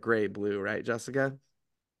more of a gray blue, right, Jessica?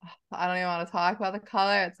 I don't even want to talk about the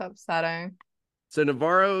color. It's so upsetting. So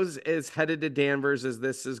Navarro's is headed to Danvers as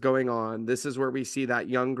this is going on. This is where we see that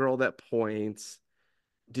young girl that points.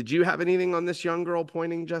 Did you have anything on this young girl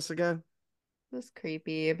pointing, Jessica? It's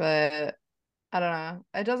creepy, but I don't know.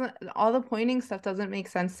 It doesn't, all the pointing stuff doesn't make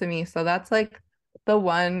sense to me. So that's like the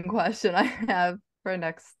one question I have for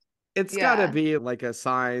next. It's got to Yeah. be like a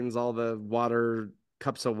signs, all the water,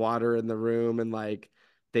 cups of water in the room, and like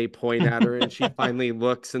they point at her and she finally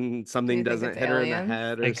looks and Do something you think doesn't it's hit her in the aliens?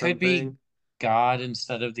 head or It could be something. God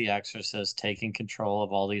instead of the exorcist taking control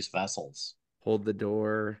of all these vessels. Hold the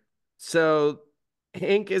door. So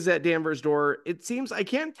Hank is at Danvers' door. It seems I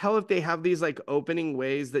can't tell if they have these like opening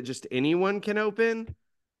ways that just anyone can open.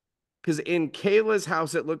 Because in Kayla's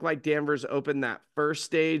house, it looked like Danvers opened that first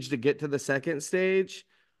stage to get to the second stage.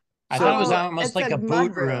 I thought it So, was Oh, almost it's like a a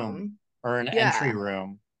mud boot room room. or an entry Yeah.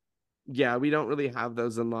 room. yeah, we don't really have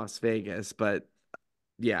those in Las Vegas, but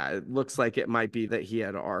yeah, it looks like it might be that he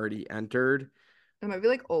had already entered. It might be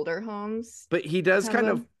like older homes But he does have kind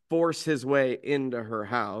of them. force his way into her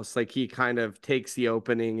house. Like he kind of takes the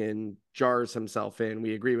opening and jars himself in.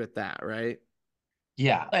 We agree with that, right?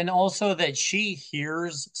 Yeah. And also that she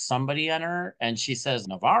hears somebody enter and she says,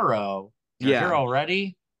 Navarro, you're here Yeah.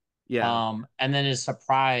 already. Yeah. And then is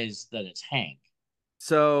surprised that it's Hank.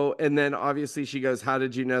 So, and then obviously she goes, how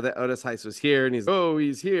did you know that Otis Heiss was here? And he's, oh,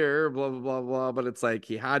 he's here, blah, blah, blah, blah. But it's like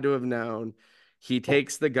he had to have known. He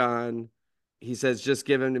takes the gun. He says, just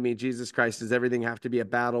give him to me. Jesus Christ, does everything have to be a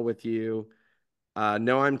battle with you?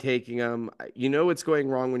 No, I'm taking him. You know what's going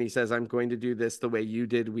wrong when he says, I'm going to do this the way you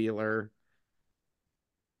did, Wheeler.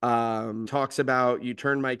 Talks about, you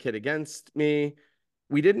turned my kid against me.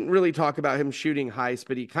 We didn't really talk about him shooting Heiss,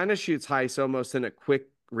 but he kind of shoots Heiss almost in a quick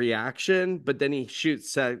reaction, but then he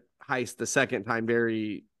shoots Heiss the second time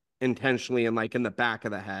very intentionally and like in the back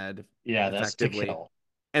of the head Yeah, that's to effectively. kill.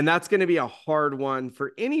 And that's going to be a hard one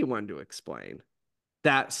for anyone to explain.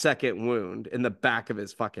 That second wound in the back of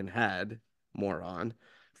his fucking head, moron.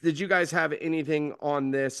 Did you guys have anything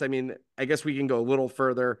on this? I mean, I guess we can go a little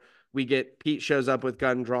further. We get Pete shows up with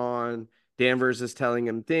gun drawn. Danvers is telling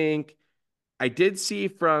him think. I did see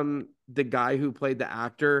from the guy who played the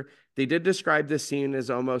actor, they did describe this scene as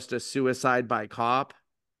almost a suicide by cop,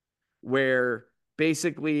 where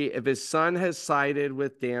basically if his son has sided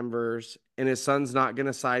with Danvers and his son's not going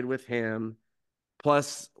to side with him,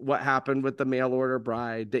 plus what happened with the mail order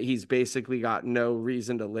bride, that he's basically got no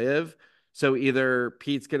reason to live. So either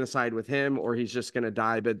Pete's going to side with him or he's just going to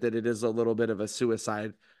die, but that it is a little bit of a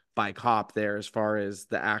suicide by cop there as far as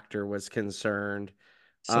the actor was concerned.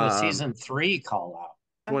 So a season 3 call out.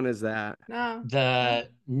 Which one is that? No. The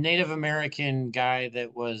Native American guy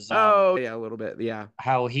that was Oh, yeah, a little bit. Yeah.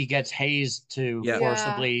 how he gets Heiss to Yeah.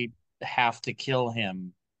 forcibly have to kill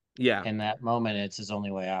him. Yeah. In that moment, it's his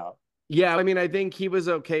only way out. Yeah, I mean, I think he was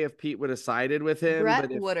okay if Pete would have sided with him. Brett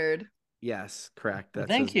but if, Woodard. Yes, correct. That's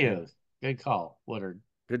Thank his you. name. Good call, Woodard.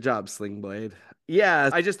 Good job, Slingblade. Yeah,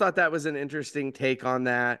 I just thought that was an interesting take on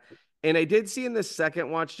that. And I did see in the second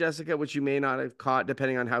watch, Jessica, which you may not have caught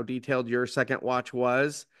depending on how detailed your second watch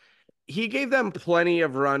was, he gave them plenty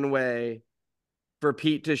of runway for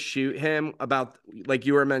Pete to shoot him about, like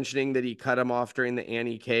you were mentioning, that he cut him off during the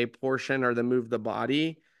Annie K portion or the move the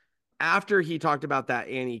body. After he talked about that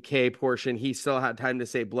Annie K portion, he still had time to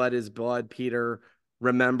say, blood is blood, Peter.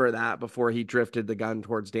 Remember that, before he drifted the gun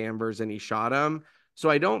towards Danvers and he shot him. So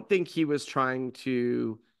I don't think he was trying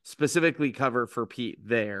to specifically cover for Pete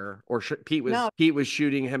there, or Pete was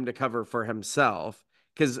shooting him to cover for himself.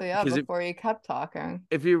 Because before he kept talking.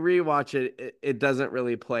 If you rewatch it, it doesn't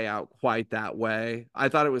really play out quite that way. I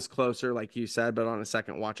thought it was closer, like you said, but on a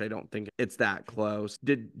second watch, I don't think it's that close.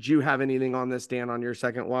 Did you have anything on this, Dan, on your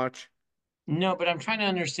second watch? No, but I'm trying to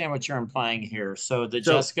understand what you're implying here. So the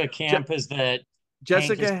Jessica camp is that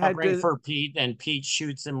Jessica Hank is covering for Pete, and Pete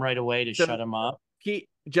shoots him right away to shut him up.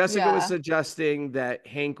 Jessica was suggesting that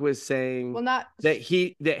Hank was saying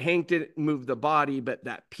that Hank didn't move the body, but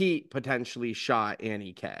that Pete potentially shot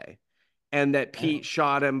Annie K, and that Pete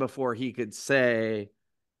shot him before he could say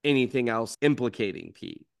anything else implicating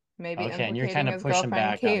Pete. Maybe okay, and you're kind of pushing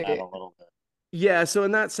back on that a little bit. Yeah, so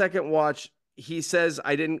in that second watch, he says,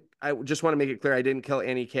 I just want to make it clear, I didn't kill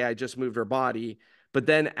Annie K, I just moved her body. But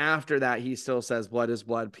then after that, he still says, blood is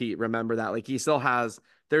blood, Pete, remember that. Like, he still has,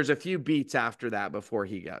 there's a few beats after that before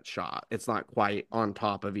he got shot. It's not quite on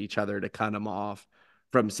top of each other to cut him off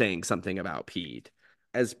from saying something about Pete.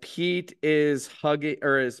 As Pete is hugging,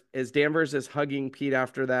 or as Danvers is hugging Pete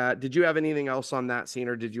after that, did you have anything else on that scene,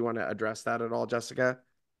 or did you want to address that at all, Jessica?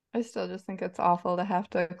 I still just think it's awful to have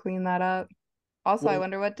to clean that up. Also, I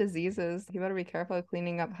wonder what diseases. You better be careful of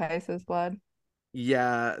cleaning up Heiss's blood.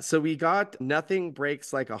 Yeah, so we got Nothing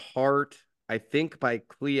Breaks Like a Heart, I think by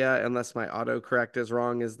Clea, unless my autocorrect is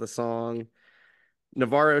wrong, is the song.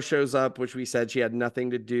 Navarro shows up, which we said she had nothing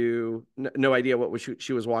to do, no idea what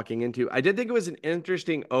she was walking into. I did think it was an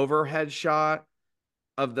interesting overhead shot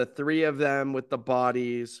of the three of them with the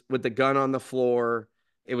bodies, with the gun on the floor.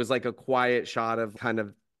 It was like a quiet shot of kind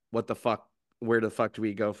of what the fuck, where the fuck do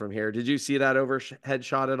we go from here? Did you see that overhead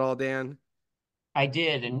shot at all, Dan? I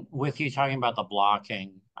did. And with you talking about the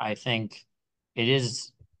blocking, I think it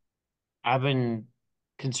is, I've been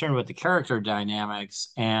concerned with the character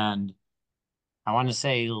dynamics, and I want to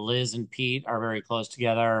say Liz and Pete are very close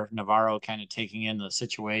together. Navarro kind of taking in the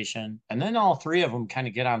situation, and then all three of them kind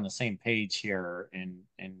of get on the same page here in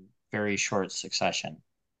very short succession.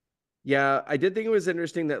 Yeah, I did think it was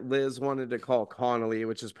interesting that Liz wanted to call Connolly,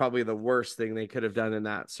 which is probably the worst thing they could have done in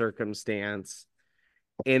that circumstance.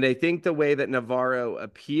 And I think the way that Navarro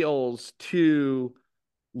appeals to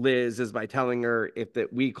Liz is by telling her, if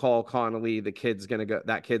that we call Connolly, the kid's gonna go,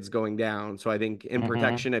 that kid's going down. So I think in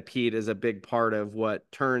protection of Pete is a big part of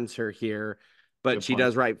what turns her here. But she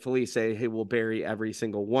does rightfully say, hey, we'll bury every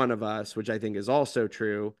single one of us, which I think is also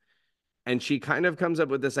true. And she kind of comes up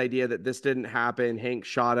with this idea that this didn't happen. Hank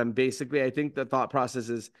shot him. Basically, I think the thought process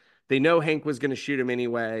is they know Hank was going to shoot him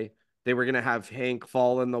anyway. They were going to have Hank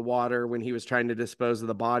fall in the water when he was trying to dispose of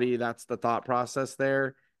the body. That's the thought process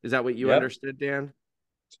there. Is that what you understood, Dan?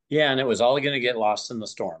 Yeah, and it was all going to get lost in the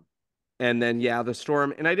storm. And then, yeah, the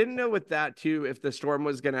storm. And I didn't know with that, too, if the storm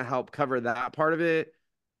was going to help cover that part of it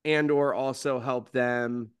and or also help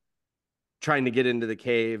them trying to get into the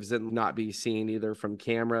caves and not be seen either from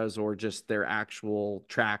cameras or just their actual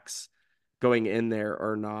tracks going in there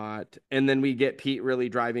or not. And then we get Pete really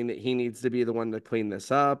driving that he needs to be the one to clean this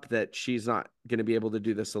up, that she's not going to be able to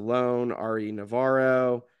do this alone. Ari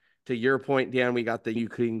Navarro, to your point, Dan, we got the you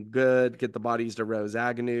clean good, get the bodies to Rose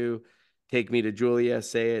Agnew, take me to Julia,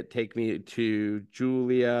 say it, take me to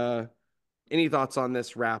Julia. Any thoughts on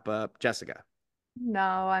this wrap up, Jessica? No,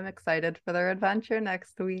 I'm excited for their adventure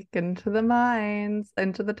next week into the mines,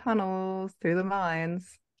 into the tunnels, through the mines.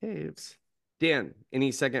 Caves. Dan,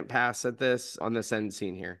 any second pass at this on this end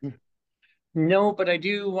scene here? No, but I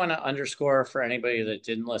do want to underscore for anybody that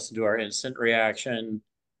didn't listen to our instant reaction,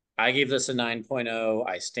 I gave this a 9.0.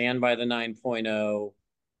 I stand by the 9.0.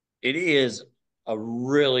 It is a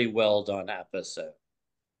really well done episode.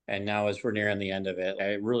 And now as we're nearing the end of it,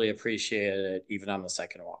 I really appreciated it even on the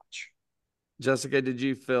second watch. Jessica, did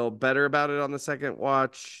you feel better about it on the second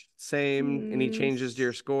watch? Same? Any changes to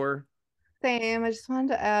your score? Same. I just wanted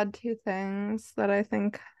to add two things that I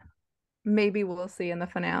think maybe we'll see in the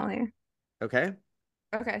finale. Okay.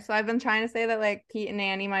 Okay, so I've been trying to say that like Pete and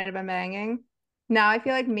Annie might have been banging. Now I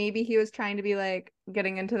feel like maybe he was trying to be like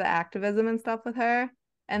getting into the activism and stuff with her,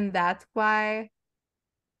 and that's why.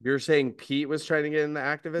 You're saying Pete was trying to get into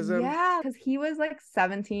activism? Yeah, because he was like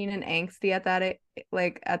 17 and angsty at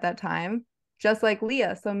that time, just like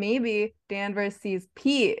Leah. So maybe Danvers sees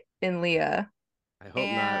Pete in Leah. I hope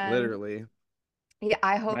not, literally. Yeah,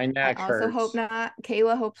 I also hurts. hope not.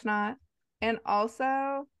 Kayla hopes not. And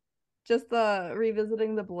also, just the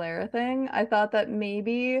revisiting the Blair thing, I thought that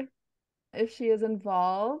maybe if she is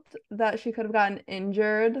involved, that she could have gotten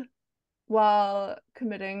injured while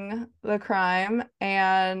committing the crime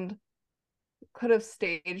and could have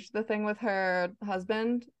staged the thing with her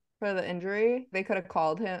husband for the injury. They could have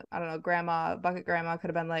called him, I don't know, Bucket Grandma could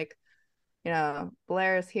have been like,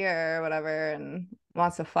 Blair's here or whatever and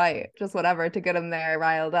wants to fight, just whatever, to get him there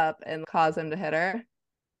riled up and cause him to hit her.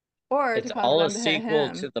 Or It's to cause all a them to hit sequel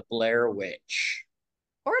him. to the Blair Witch.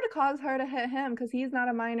 Or to cause her to hit him because he's not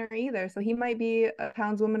a minor either. So he might be a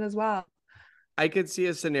townswoman as well. I could see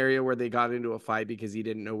a scenario where they got into a fight because he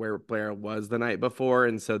didn't know where Blair was the night before.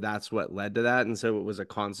 And so that's what led to that. And so it was a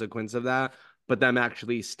consequence of that. But them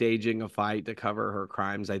actually staging a fight to cover her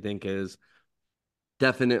crimes, I think, is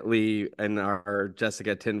definitely in our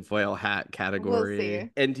Jessica tinfoil hat category. We'll see.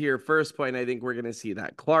 And to your first point, I think we're going to see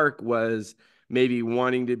that Clark was maybe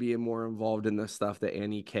wanting to be more involved in the stuff that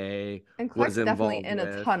Annie K and Clark's was involved definitely in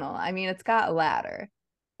with. a tunnel. I mean, it's got a ladder.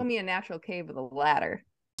 Show me a natural cave with a ladder.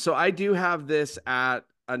 So I do have this at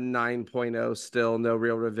a 9.0 still, no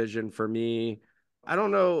real revision for me. I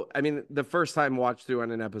don't know. I mean, the first time watch through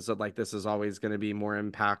on an episode like this is always going to be more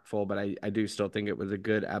impactful, but I do still think it was a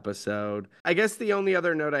good episode. I guess the only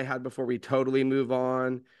other note I had before we totally move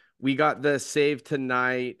on, we got the Save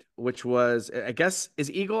Tonight, which was, I guess,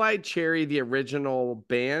 is Eagle Eye Cherry the original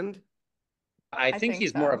band? I think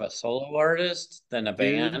he's more of a solo artist than a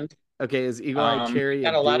band. Okay, is Eagle Eye Cherry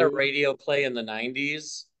had a lot of radio play in the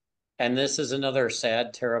 90s, and this is another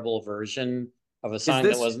sad, terrible version of a song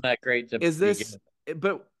that wasn't that great to begin.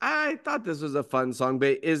 But I thought this was a fun song,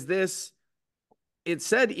 but is this, it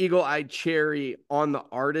said Eagle Eye Cherry on the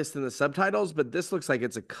artist in the subtitles, but this looks like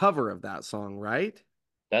it's a cover of that song, right?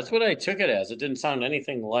 That's what I took it as. It didn't sound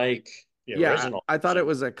anything like the original. I thought it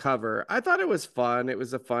was a cover. I thought it was fun. It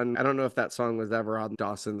was a fun, I don't know if that song was ever on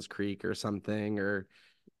Dawson's Creek or something, or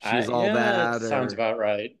She's All That. Sounds about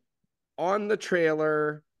right. On the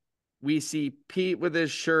trailer, we see Pete with his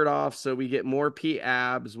shirt off, so we get more Pete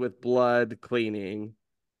abs with blood cleaning.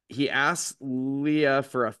 He asks Leah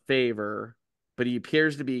for a favor, but he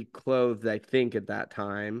appears to be clothed, I think, at that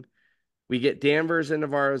time. We get Danvers and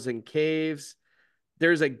Navarro's in caves.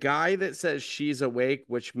 There's a guy that says she's awake,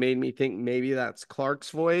 which made me think maybe that's Clark's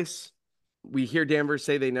voice. We hear Danvers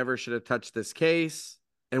say they never should have touched this case.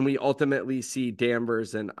 And we ultimately see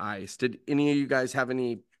Danvers and Ice. Did any of you guys have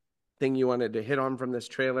anything you wanted to hit on from this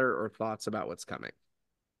trailer or thoughts about what's coming?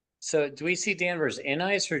 So do we see Danvers in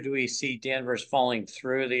ice or do we see Danvers falling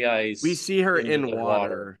through the ice? We see her in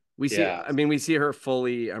water. We see her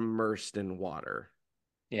fully immersed in water.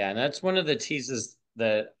 Yeah, and that's one of the teases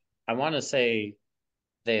that I want to say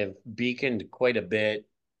they have beaconed quite a bit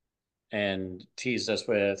and teased us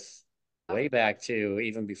with way back to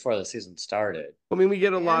even before the season started. I mean, we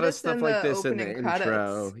get a lot of stuff like this in the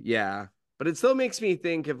intro. Yeah. But it still makes me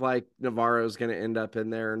think if like Navarro's going to end up in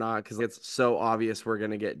there or not, because it's so obvious we're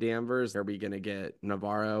going to get Danvers. Are we going to get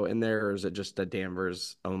Navarro in there, or is it just a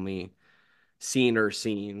Danvers only scene or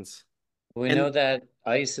scenes? We know that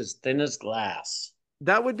ice is thin as glass.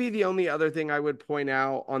 That would be the only other thing I would point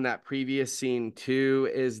out on that previous scene too,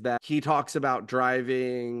 is that he talks about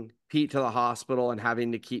driving Pete to the hospital and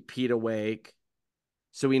having to keep Pete awake.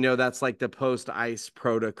 So we know that's like the post-ice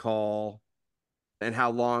protocol and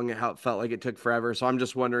how it felt like it took forever. So I'm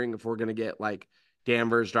just wondering if we're going to get like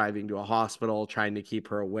Danvers driving to a hospital, trying to keep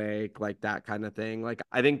her awake, like that kind of thing. Like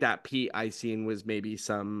I think that Pete ice scene was maybe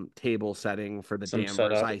some table setting for the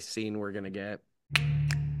Danvers ice scene we're going to get.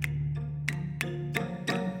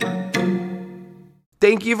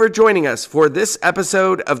 Thank you for joining us for this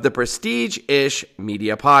episode of the Prestige-ish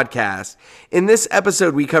Media Podcast. In this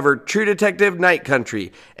episode, we covered True Detective Night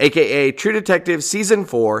Country, aka True Detective Season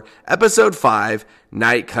 4, Episode 5,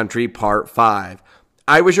 Night Country Part 5.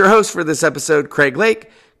 I was your host for this episode, Craig Lake.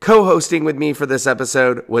 Co-hosting with me for this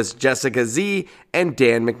episode was Jessica Z and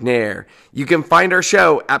Dan McNair. You can find our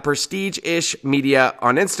show at Prestige-ish Media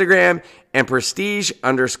on Instagram and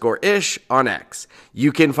Prestige_ish on X.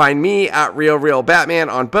 You can find me at Real Batman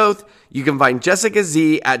on both. You can find Jessica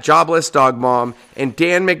Z at Jobless Dog Mom and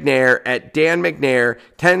Dan McNair at Dan McNair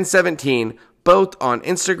 1017, both on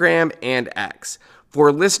Instagram and X.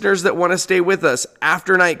 For listeners that want to stay with us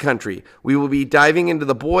after Night Country, we will be diving into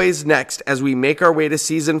The Boys next as we make our way to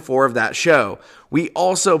season 4 of that show. We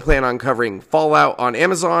also plan on covering Fallout on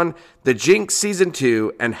Amazon, The Jinx season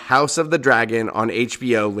 2, and House of the Dragon on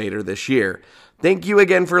HBO later this year. Thank you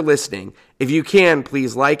again for listening. If you can,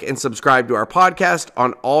 please like and subscribe to our podcast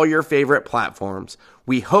on all your favorite platforms.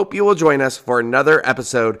 We hope you will join us for another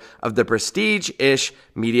episode of the Prestige-ish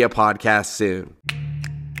Media Podcast soon.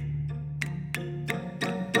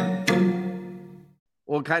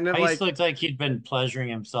 Well, kind of Heiss looked like he'd been pleasuring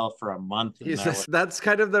himself for a month. That's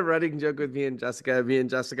kind of the running joke with me and Jessica. Me and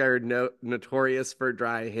Jessica are notorious for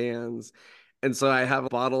dry hands. And so I have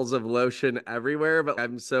bottles of lotion everywhere, but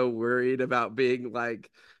I'm so worried about being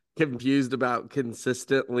like confused about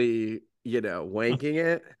consistently, wanking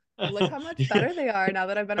it. Look how much better they are now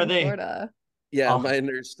that I've been in Florida. Yeah, mine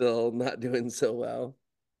are still not doing so well.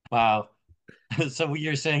 Wow. So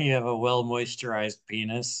you're saying you have a well-moisturized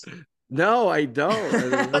penis? No, I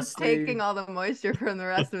don't. He's taking all the moisture from the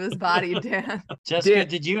rest of his body, Dan. Jessica,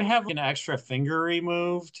 did you have an extra finger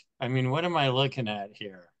removed? I mean, what am I looking at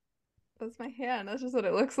here? That's my hand. That's just what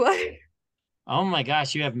it looks like. Oh my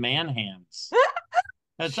gosh, you have man hands.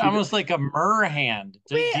 That's almost like a mer hand.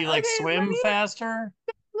 Do you swim faster?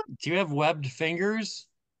 Do you have webbed fingers?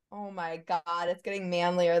 Oh my God, it's getting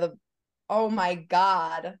manlier. Oh my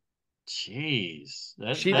God. Jeez.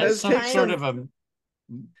 She that's does some take sort of a...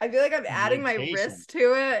 I feel like I'm adding my wrist to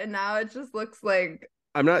it, and now it just looks like...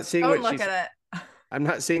 I'm not seeing Don't look at it. I'm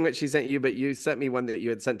not seeing what she sent you, but you sent me one that you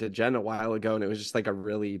had sent to Jen a while ago, and it was just like a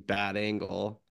really bad angle.